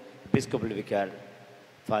அவர்களுக்கும், எபிஸ்கோபல் விகார்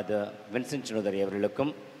ஃபாதர் வின்சென்ட் சினோதரி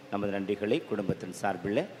அவர்களுக்கும் நமது நன்றிகளை குடும்பத்தின்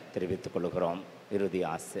சார்பில் தெரிவித்துக் கொள்கிறோம். இறுதி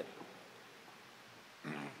ஆசை.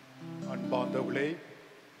 அன்பார்ந்தவர்களே,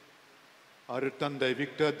 அருட்தந்தை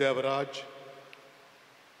விக்டர் தேவராஜ்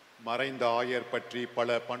மறைந்த ஆயர் பற்றி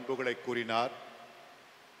பல பண்புகளை கூறினார்.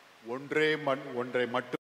 ஒன்றை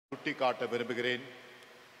மட்டும் சுட்டிக்காட்ட விரும்புகிறேன்.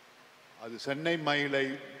 அது சென்னை மயிலை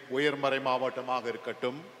உயர்மறை மாவட்டமாக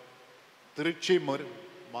இருக்கட்டும், திருச்சி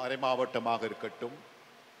மறை மாவட்டமாக இருக்கட்டும்,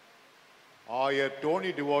 ஆயர்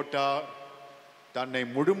டோனி டிவோட்டா தன்னை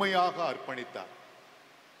முழுமையாக அர்ப்பணித்தார்.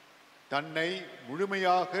 தன்னை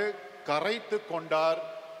முழுமையாக கரைத்து கொண்டார்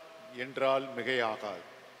என்றால் மிகையாகாது.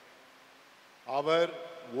 அவர்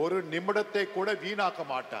ஒரு நிமிடத்தை கூட வீணாக்க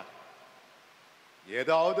மாட்டார்.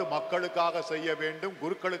 ஏதாவது மக்களுக்காக செய்ய வேண்டும்,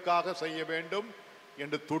 குருக்களுக்காக செய்ய வேண்டும்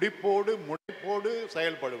என்று துடிப்போடு முனைப்போடு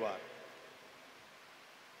செயல்படுவார்.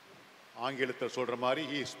 ஆங்கிலத்தில் சொல்ற மாதிரி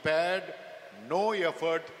he spared no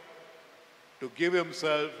effort to give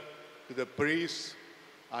himself to the priests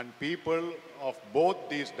and people of both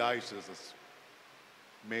these dioceses.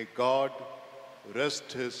 May God rest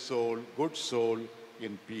his soul, good soul,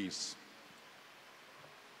 in peace.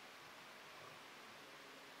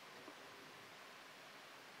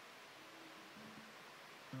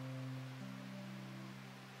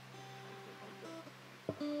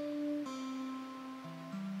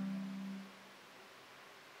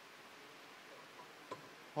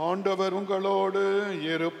 ஆண்டவர் உங்களோடு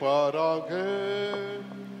இருப்பாராக.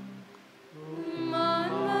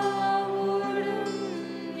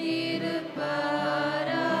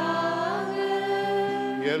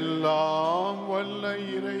 எல்லாம் வல்ல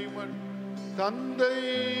இறைவன் தந்தை,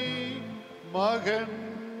 மகன்,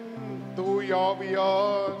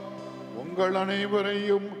 தூயாவியார் உங்கள்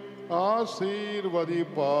அனைவரையும் ஆசீர்வதிப்பாராக.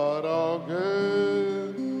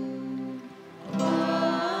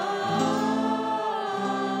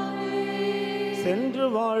 சென்று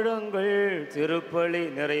வாழுங்கள், திருப்பலி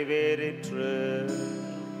நிறைவேறிற்று.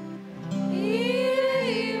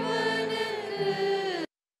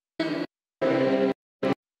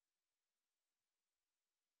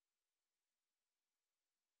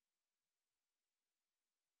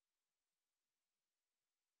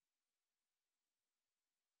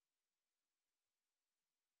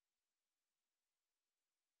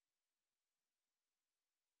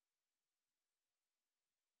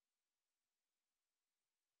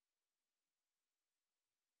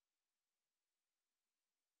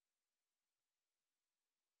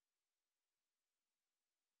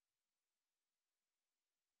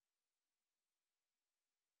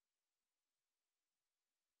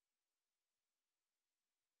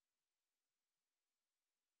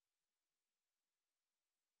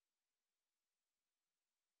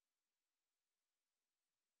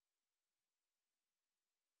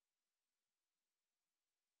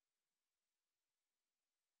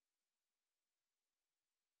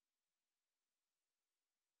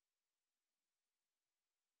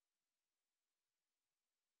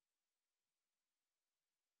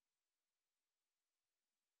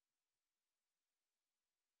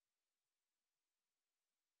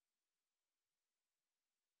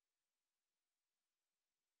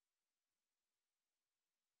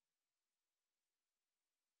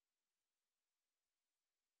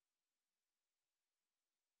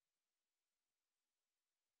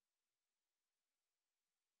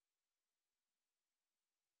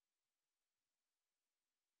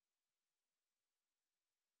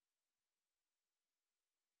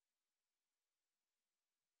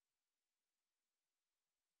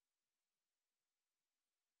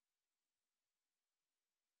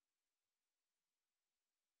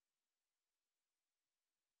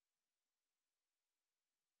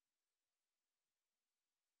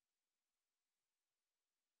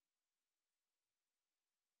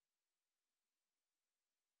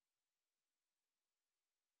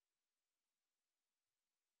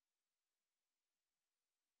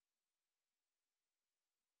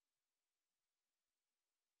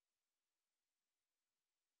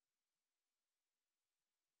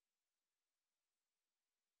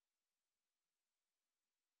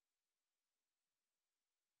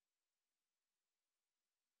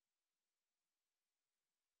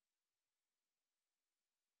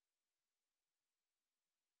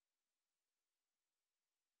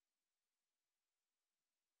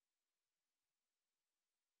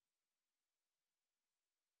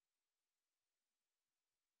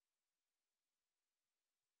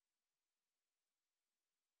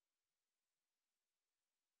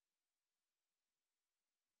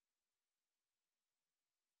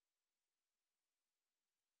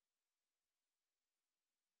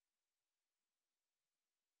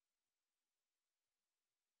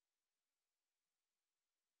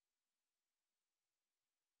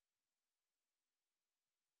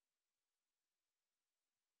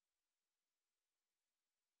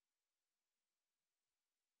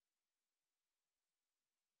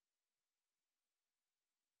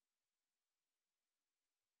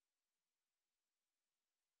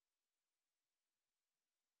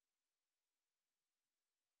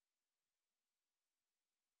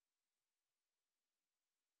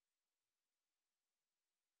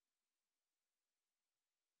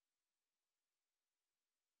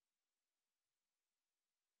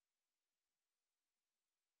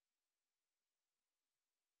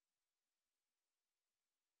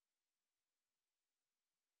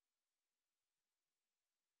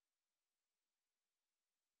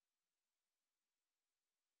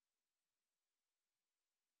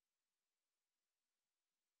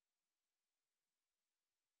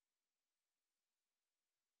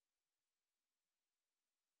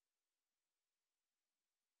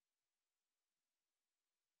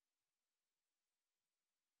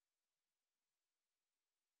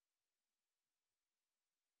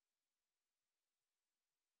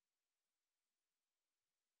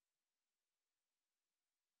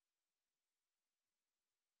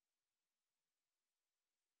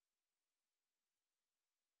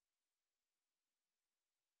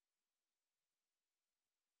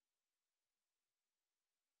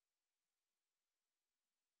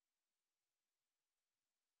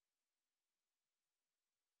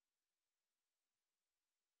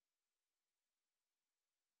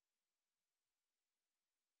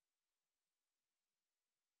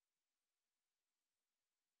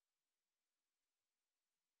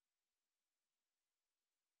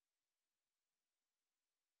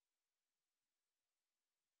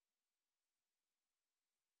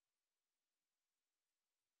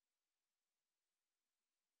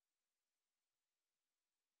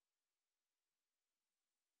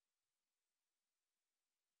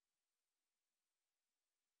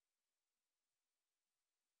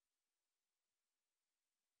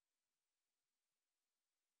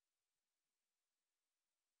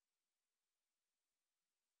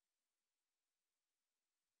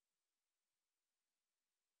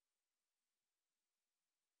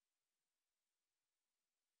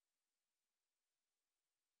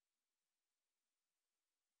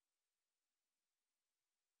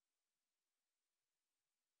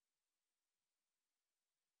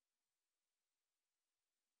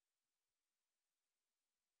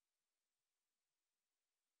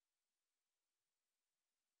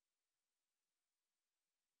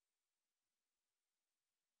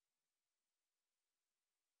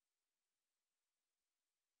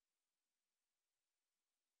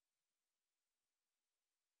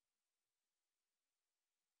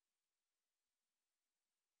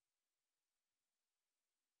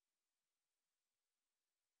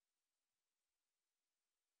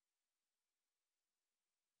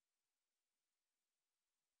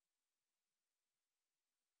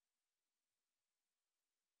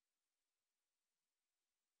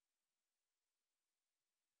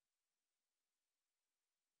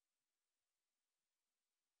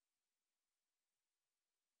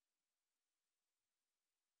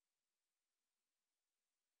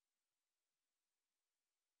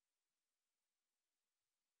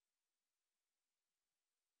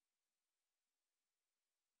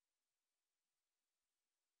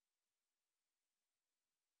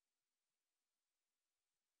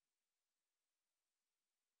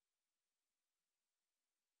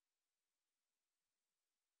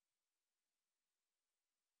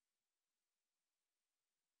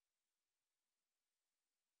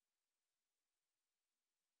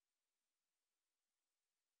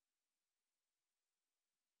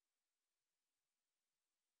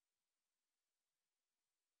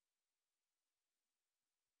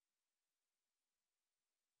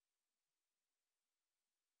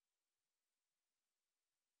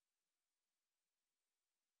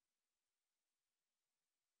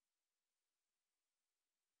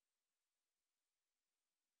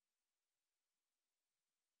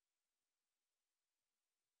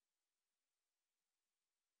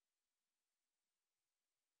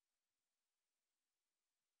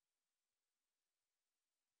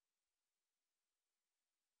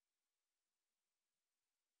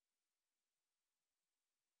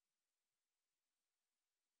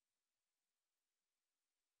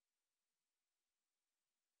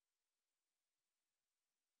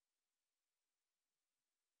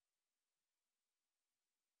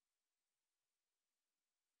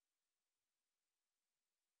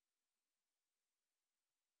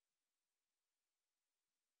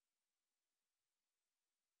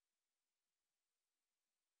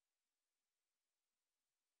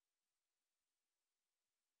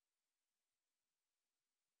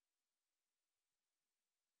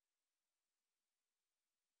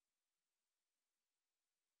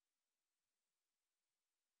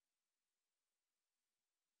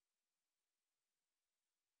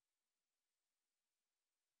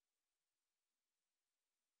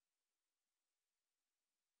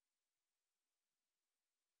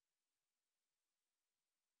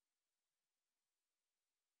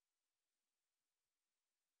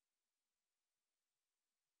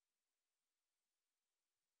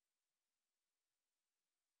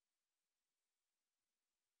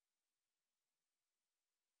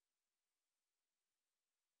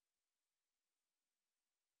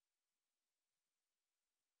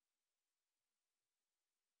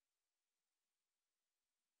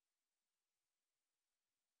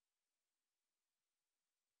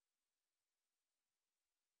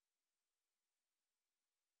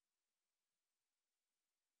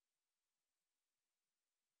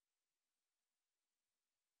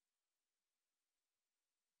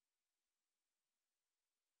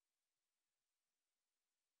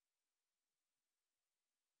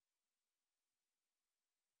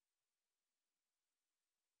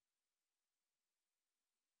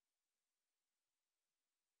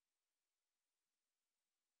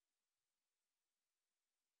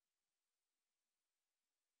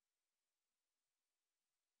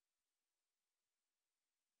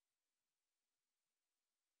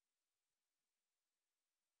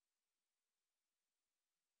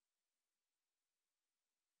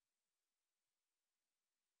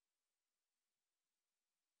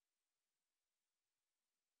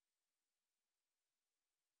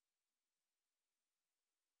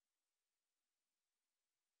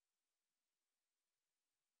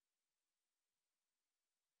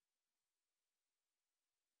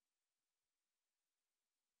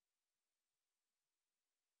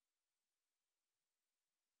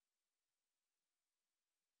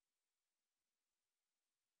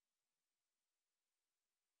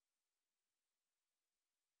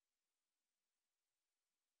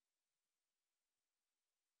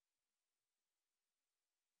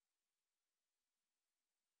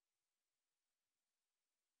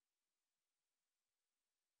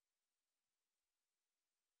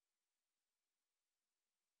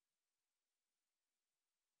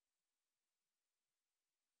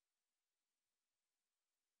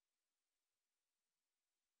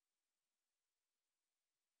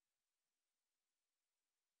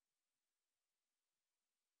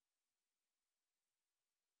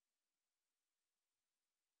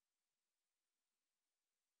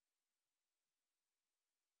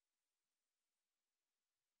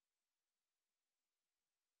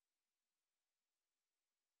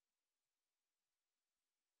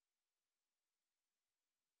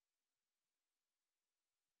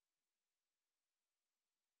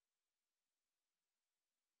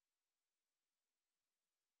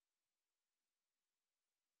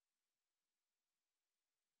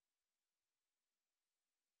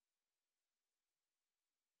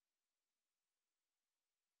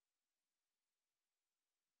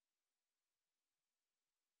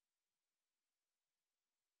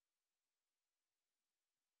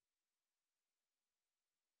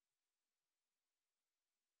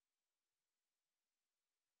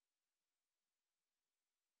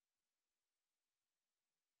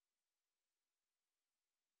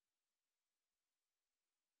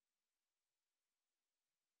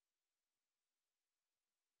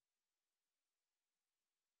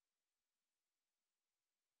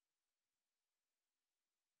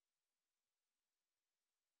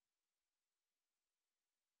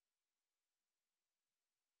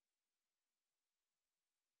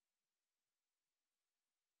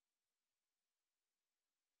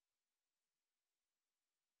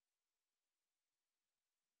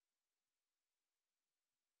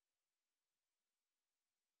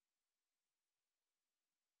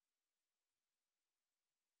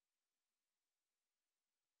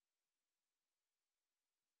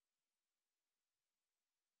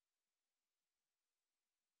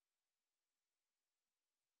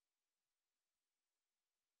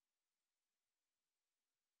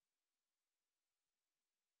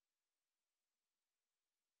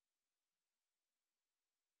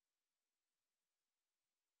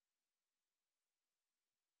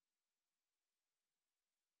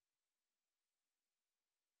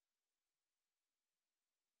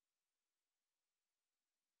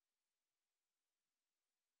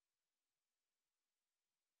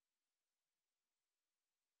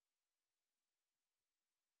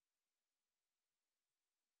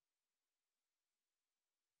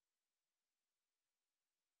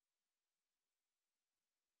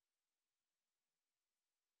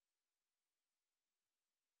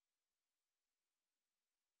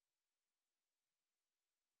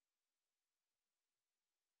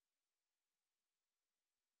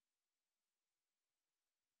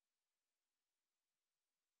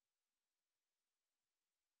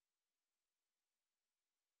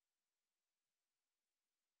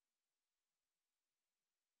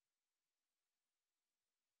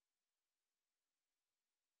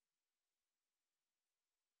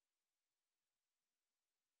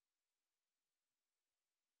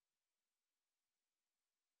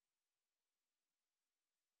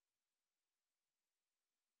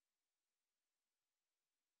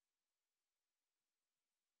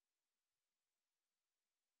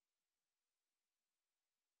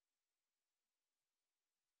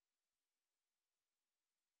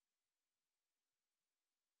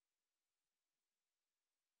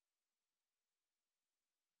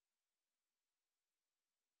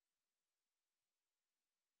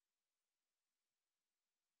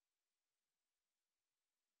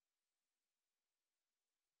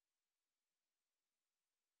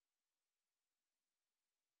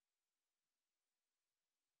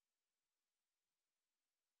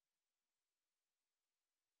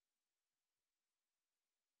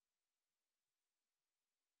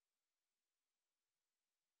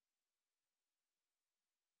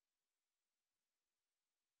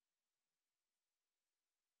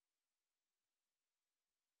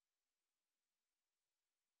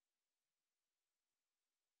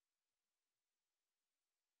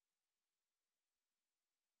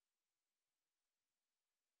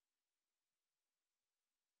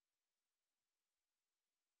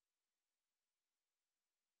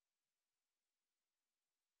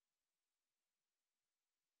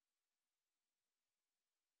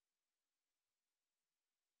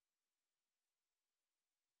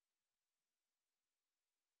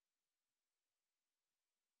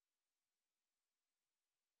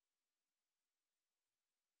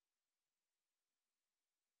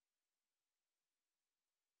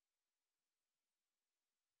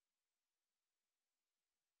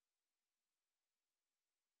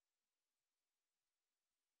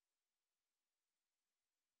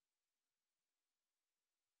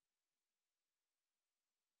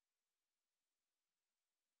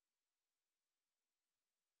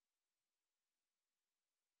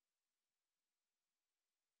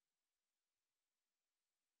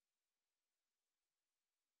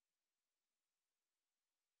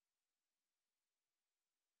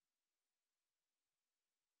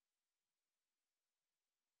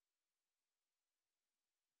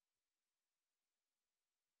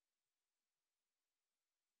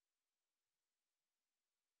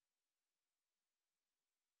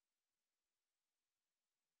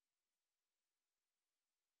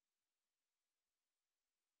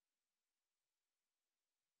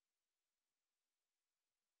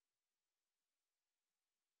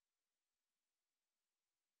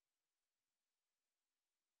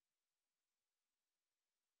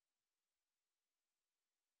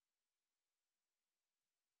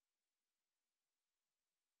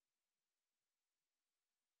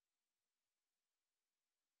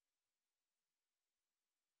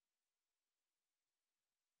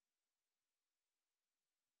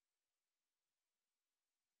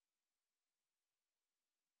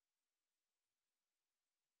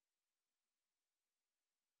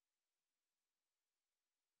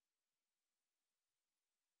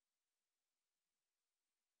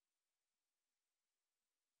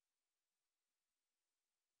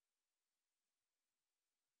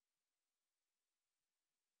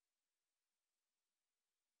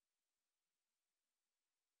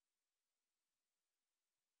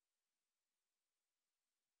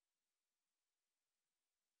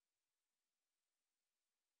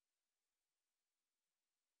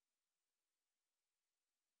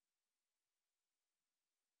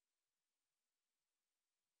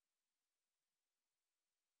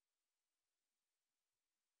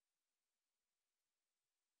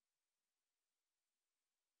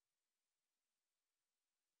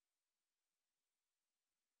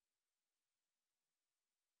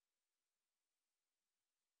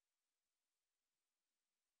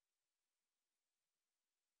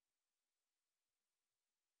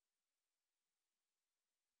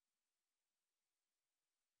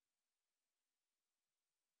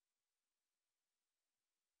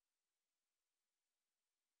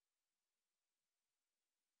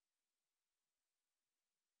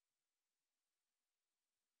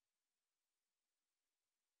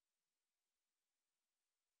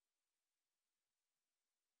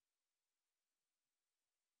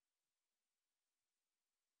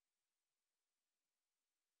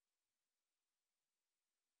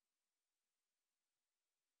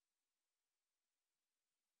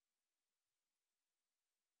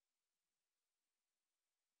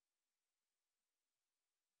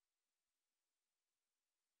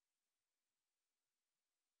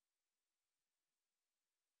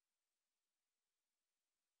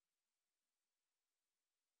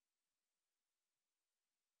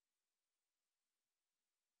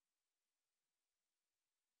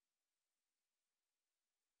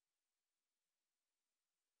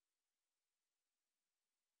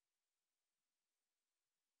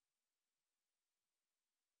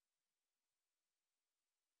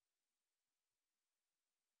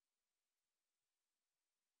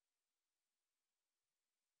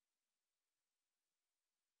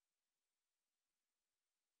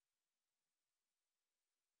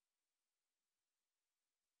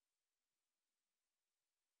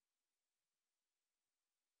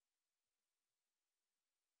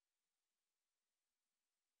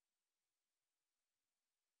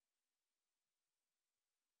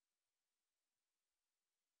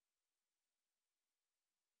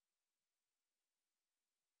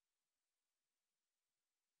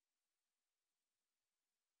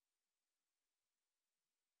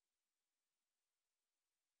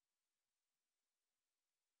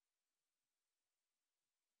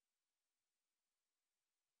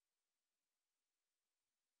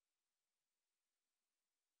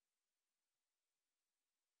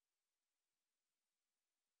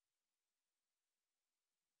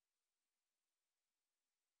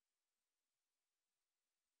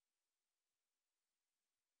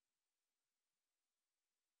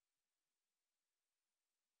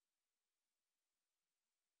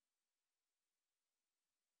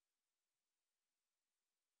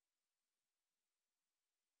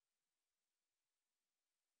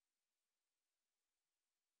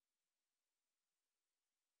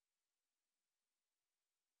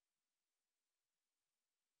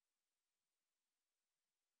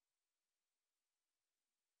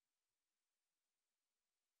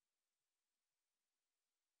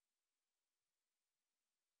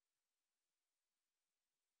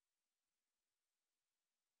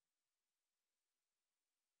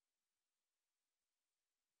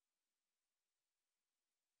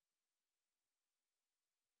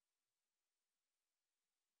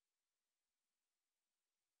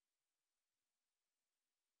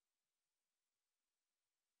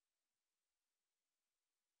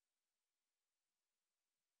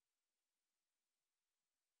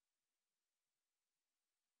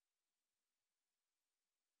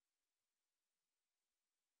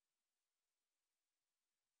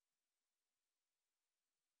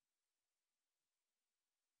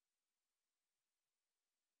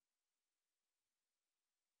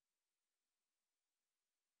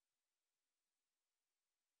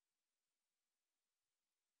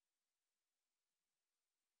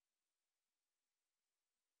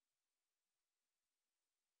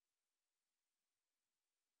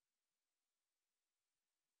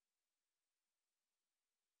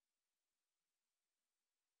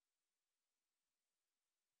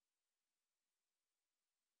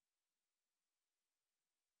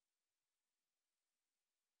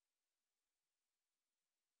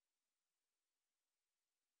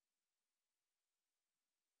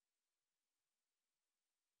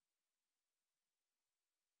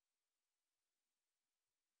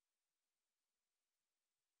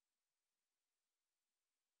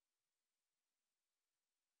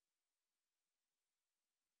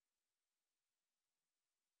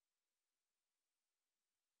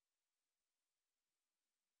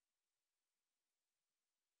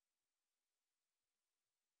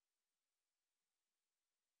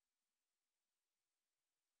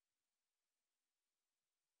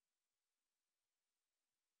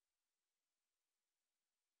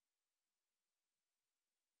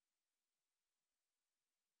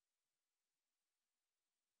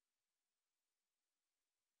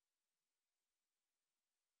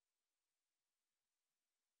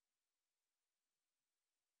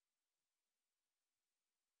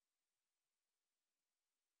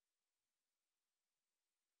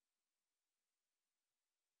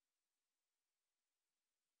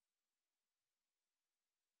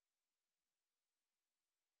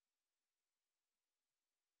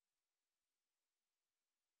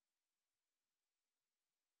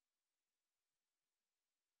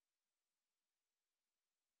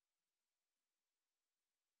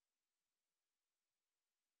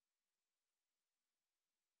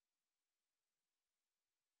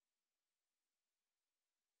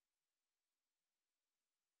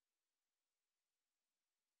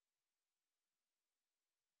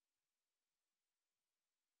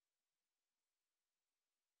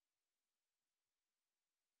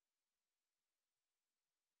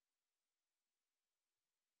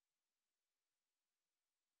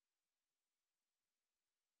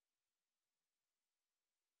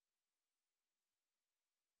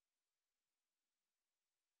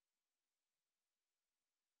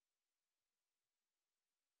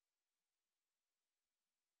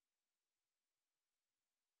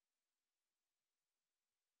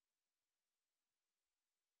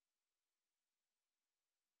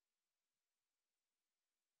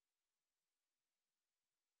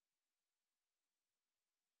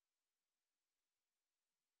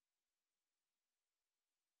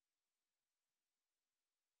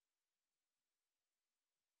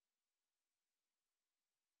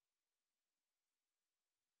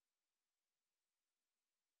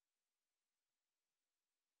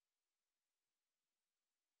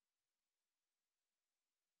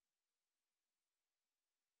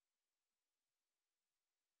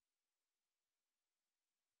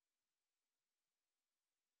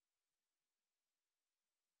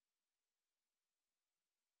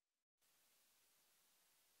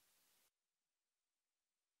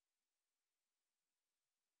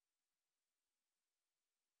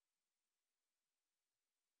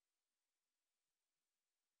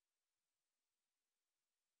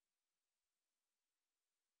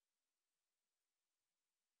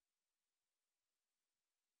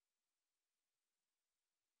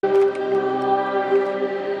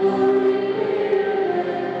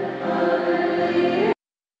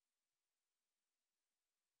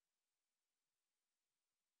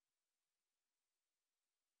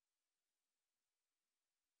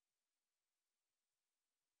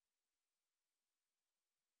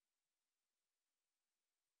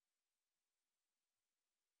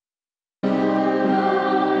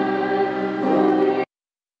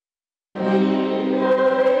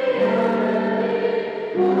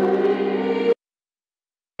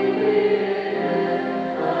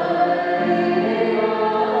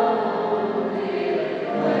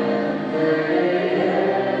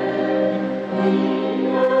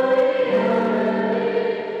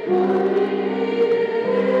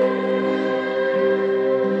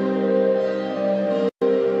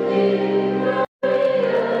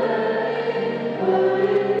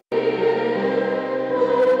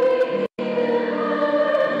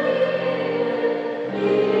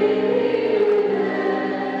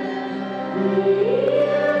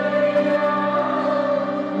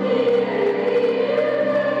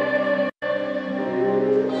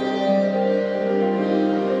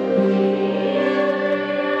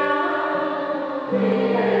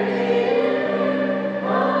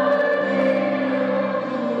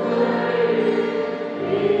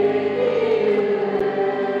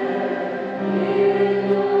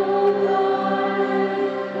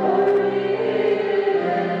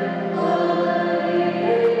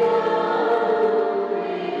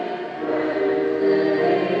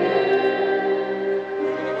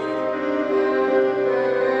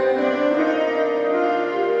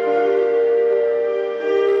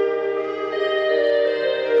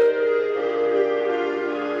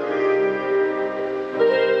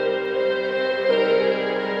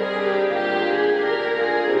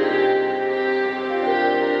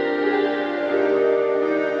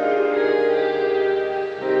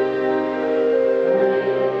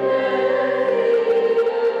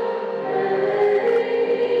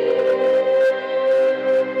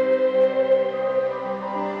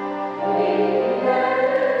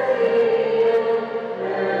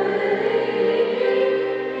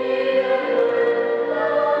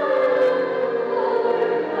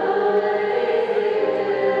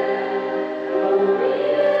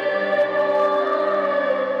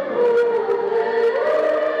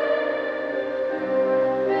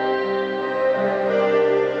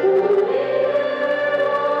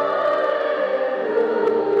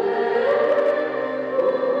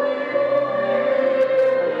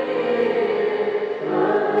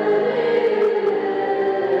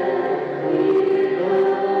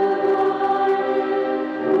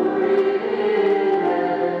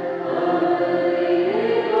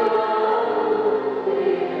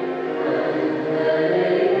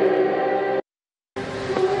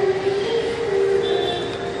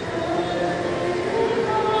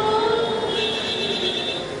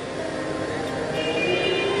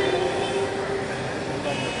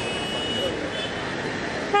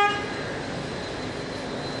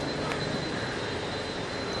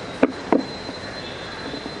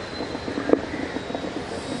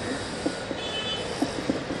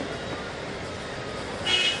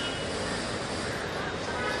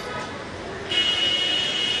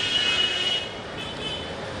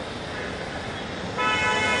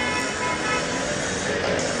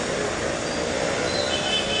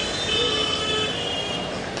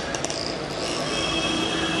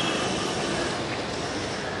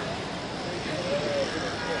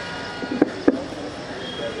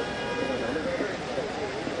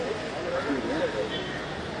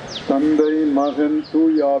 தந்தை மகன்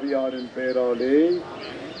தூயாவியாரின் பெயராலே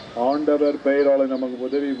ஆண்டவர் பெயராலே நமக்கு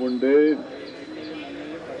உதவி உண்டு.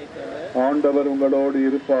 ஆண்டவர் உங்களோடு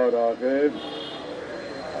இருப்பாராக.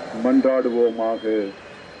 மன்றாடுவோமாக.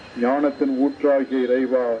 ஞானத்தின் ஊற்றாகிய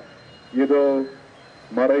இறைவா, இதோ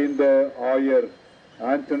மறைந்த ஆயர்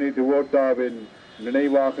ஆண்டனி டிவோட்டாவின்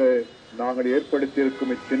நினைவாக நாங்கள்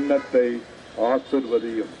ஏற்படுத்தியிருக்கும் இச்சின்னத்தை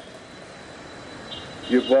ஆசிர்வதியும்.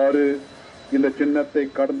 இவ்வாறு இந்த சின்னத்தை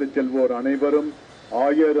கடந்து செல்வோர் அனைவரும்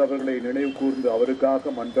ஆயர் அவர்களை நினைவு கூர்ந்து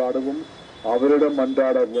அவருக்காக மன்றாடவும் அவரிடம்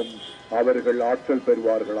மன்றாடவும் அவர்கள் ஆற்றல்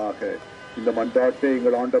பெறுவார்களாக. இந்த மன்றாட்டை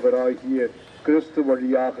எங்கள் ஆண்டவராகிய கிறிஸ்து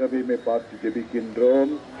வழியாகவே பார்த்து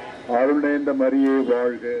ஜெபிக்கின்றோம். அருள் நேர்ந்த மரியே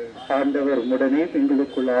வாழ்க. ஆண்டவர் உடனே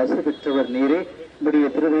எங்களுக்குள் ஆசை பெற்றவர் நீரே. உடைய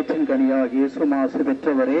திருவயிற்றின் கனியாக இயேசுவும் ஆசை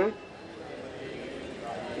பெற்றவரே.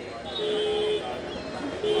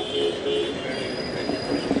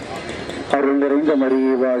 அருள் நிறைந்த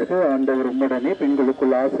மரியே வாழ்க. ஆண்டவர் உம்முடனே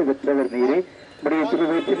பெண்களுக்குள் ஆசை பெற்றவர் நீரே. உடைய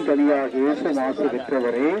திருவயிற்றின் கனியாக இயேசுவும் ஆசை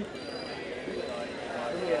பெற்றவரே.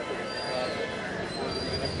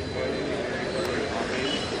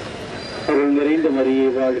 அருள் நிறைந்த மரியே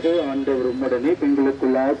வாழ்க. ஆண்டவர் உம்முடனே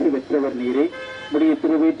பெண்களுக்குள் ஆசை பெற்றவர் நீரே. உடைய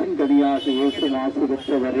திருவயிற்றின் கனியாக இயேசுவும் ஆசை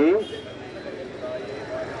பெற்றவரே.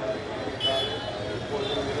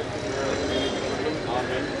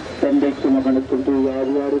 தந்தைக்கும் மகனுக்கும் தூய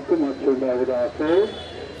ஆவியாருக்கும் ஆற்றுண்டாவதாக.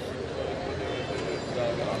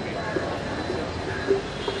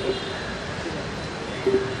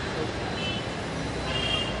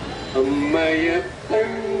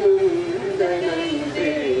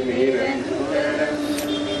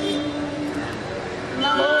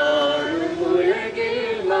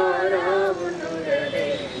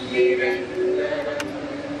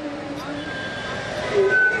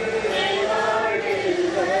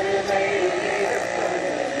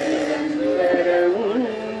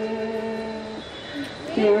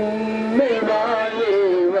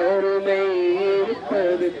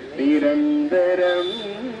 நிரந்தரம்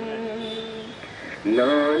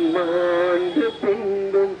நான் மாண்டு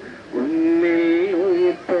பின்பும் உன்னில்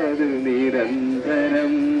உயிர்ப்பது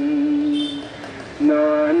நிரந்தரம்.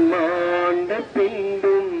 நான் மாண்ட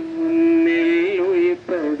பின்பும் உன்னில்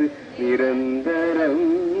உயிர்ப்பது நிரந்தரம்.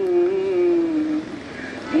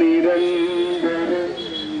 நிரந்தரம்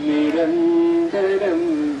நிரந்தரம்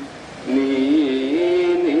நீ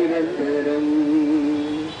நிரந்தரம்.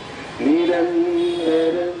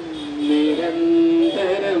 நிரந்தரம்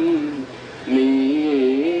நிரந்தரம் நீ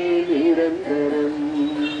நிரந்தரம்.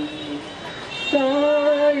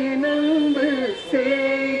 தாய் நம்பு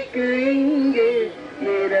சேர்க்கு இங்கே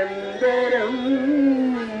நிரந்தரம்.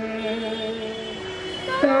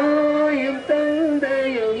 தாயும்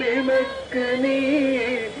தந்தையும் எமக்கு நீ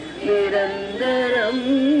நிரந்தரம்.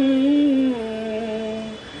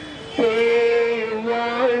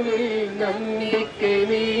 வாழ்வில் நம்பிக்கை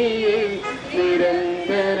நீ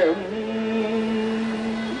நிரந்தரம்.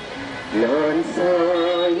 நான்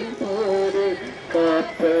சாயும் போது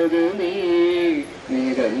காப்பது நீ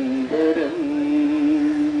நிரந்தரம்.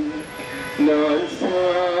 நான்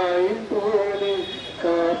சாயும் போது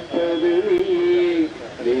காப்பது நீ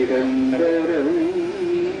நிரந்தரம்.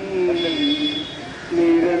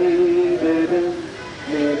 நிரந்தரம்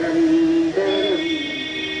நிரந்தரம்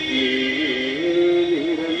நீ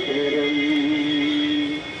நிரந்தரம்.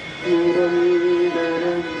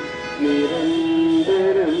 நிரந்தரம்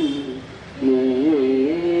நிரந்தரம் நீ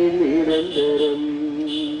நிரந்தரம்.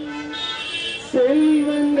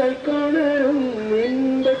 செல்வங்கள் கொணரும்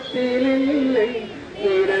இன்பத்தில் இல்லை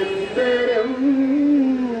நிரந்தரம்.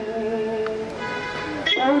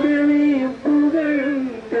 உதவியும் புகழும்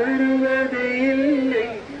தருவது இல்லை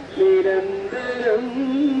நிரந்தரம்.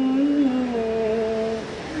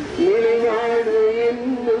 நிலைவாழ்வு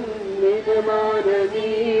என்னும் நிஜமான நீ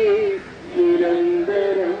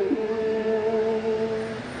நிரந்தரம்.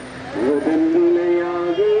 உடன்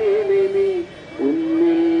நிலையாக நீ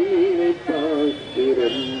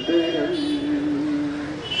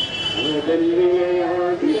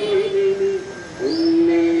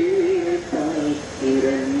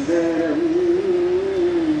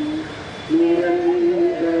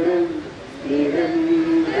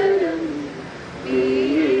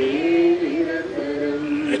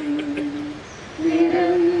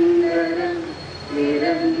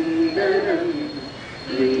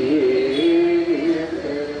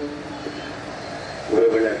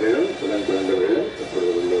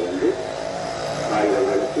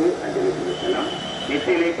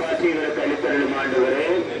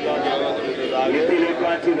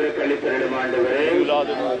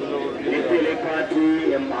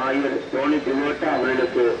ஐயம் ஆயர் டோனி டிவோட்டா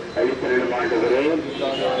அவர்களுக்கு அளித்தருளும் ஆண்டவரே.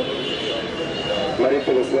 மரித்த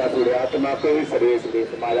விசுவாசியுடைய ஆத்மாக்கள் சர்வேசுடைய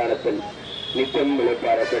சமாதானத்தில் நித்தம்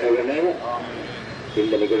விளைப்பாரப்படவனே.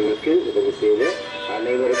 இந்த நிகழ்வுக்கு உதவி செய்த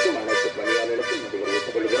அனைவருக்கும் அனைத்து பணியாளர்களுக்கும் நன்றி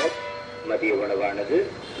தெரிவித்துக் கொள்கிறோம். மதிய உணவானது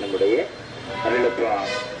நம்முடைய அருளப்பா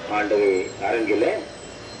ஆண்டவை அரங்கில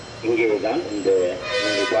இங்கேதான் இந்த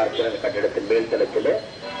நீங்கள் பார்க்கிற கட்டிடத்தின் மேல்தளத்தில்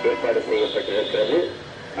ஏற்பாடு செய்யப்பட்டிருக்கிறது.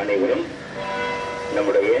 அனைவரும்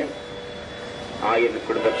நம்முடைய ஆயர்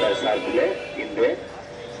குடும்பத்தார் சார்பில் இந்த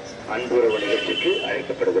அன்புறவு நிகழ்ச்சிக்கு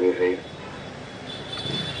அழைக்கப்படுகிறீர்கள்.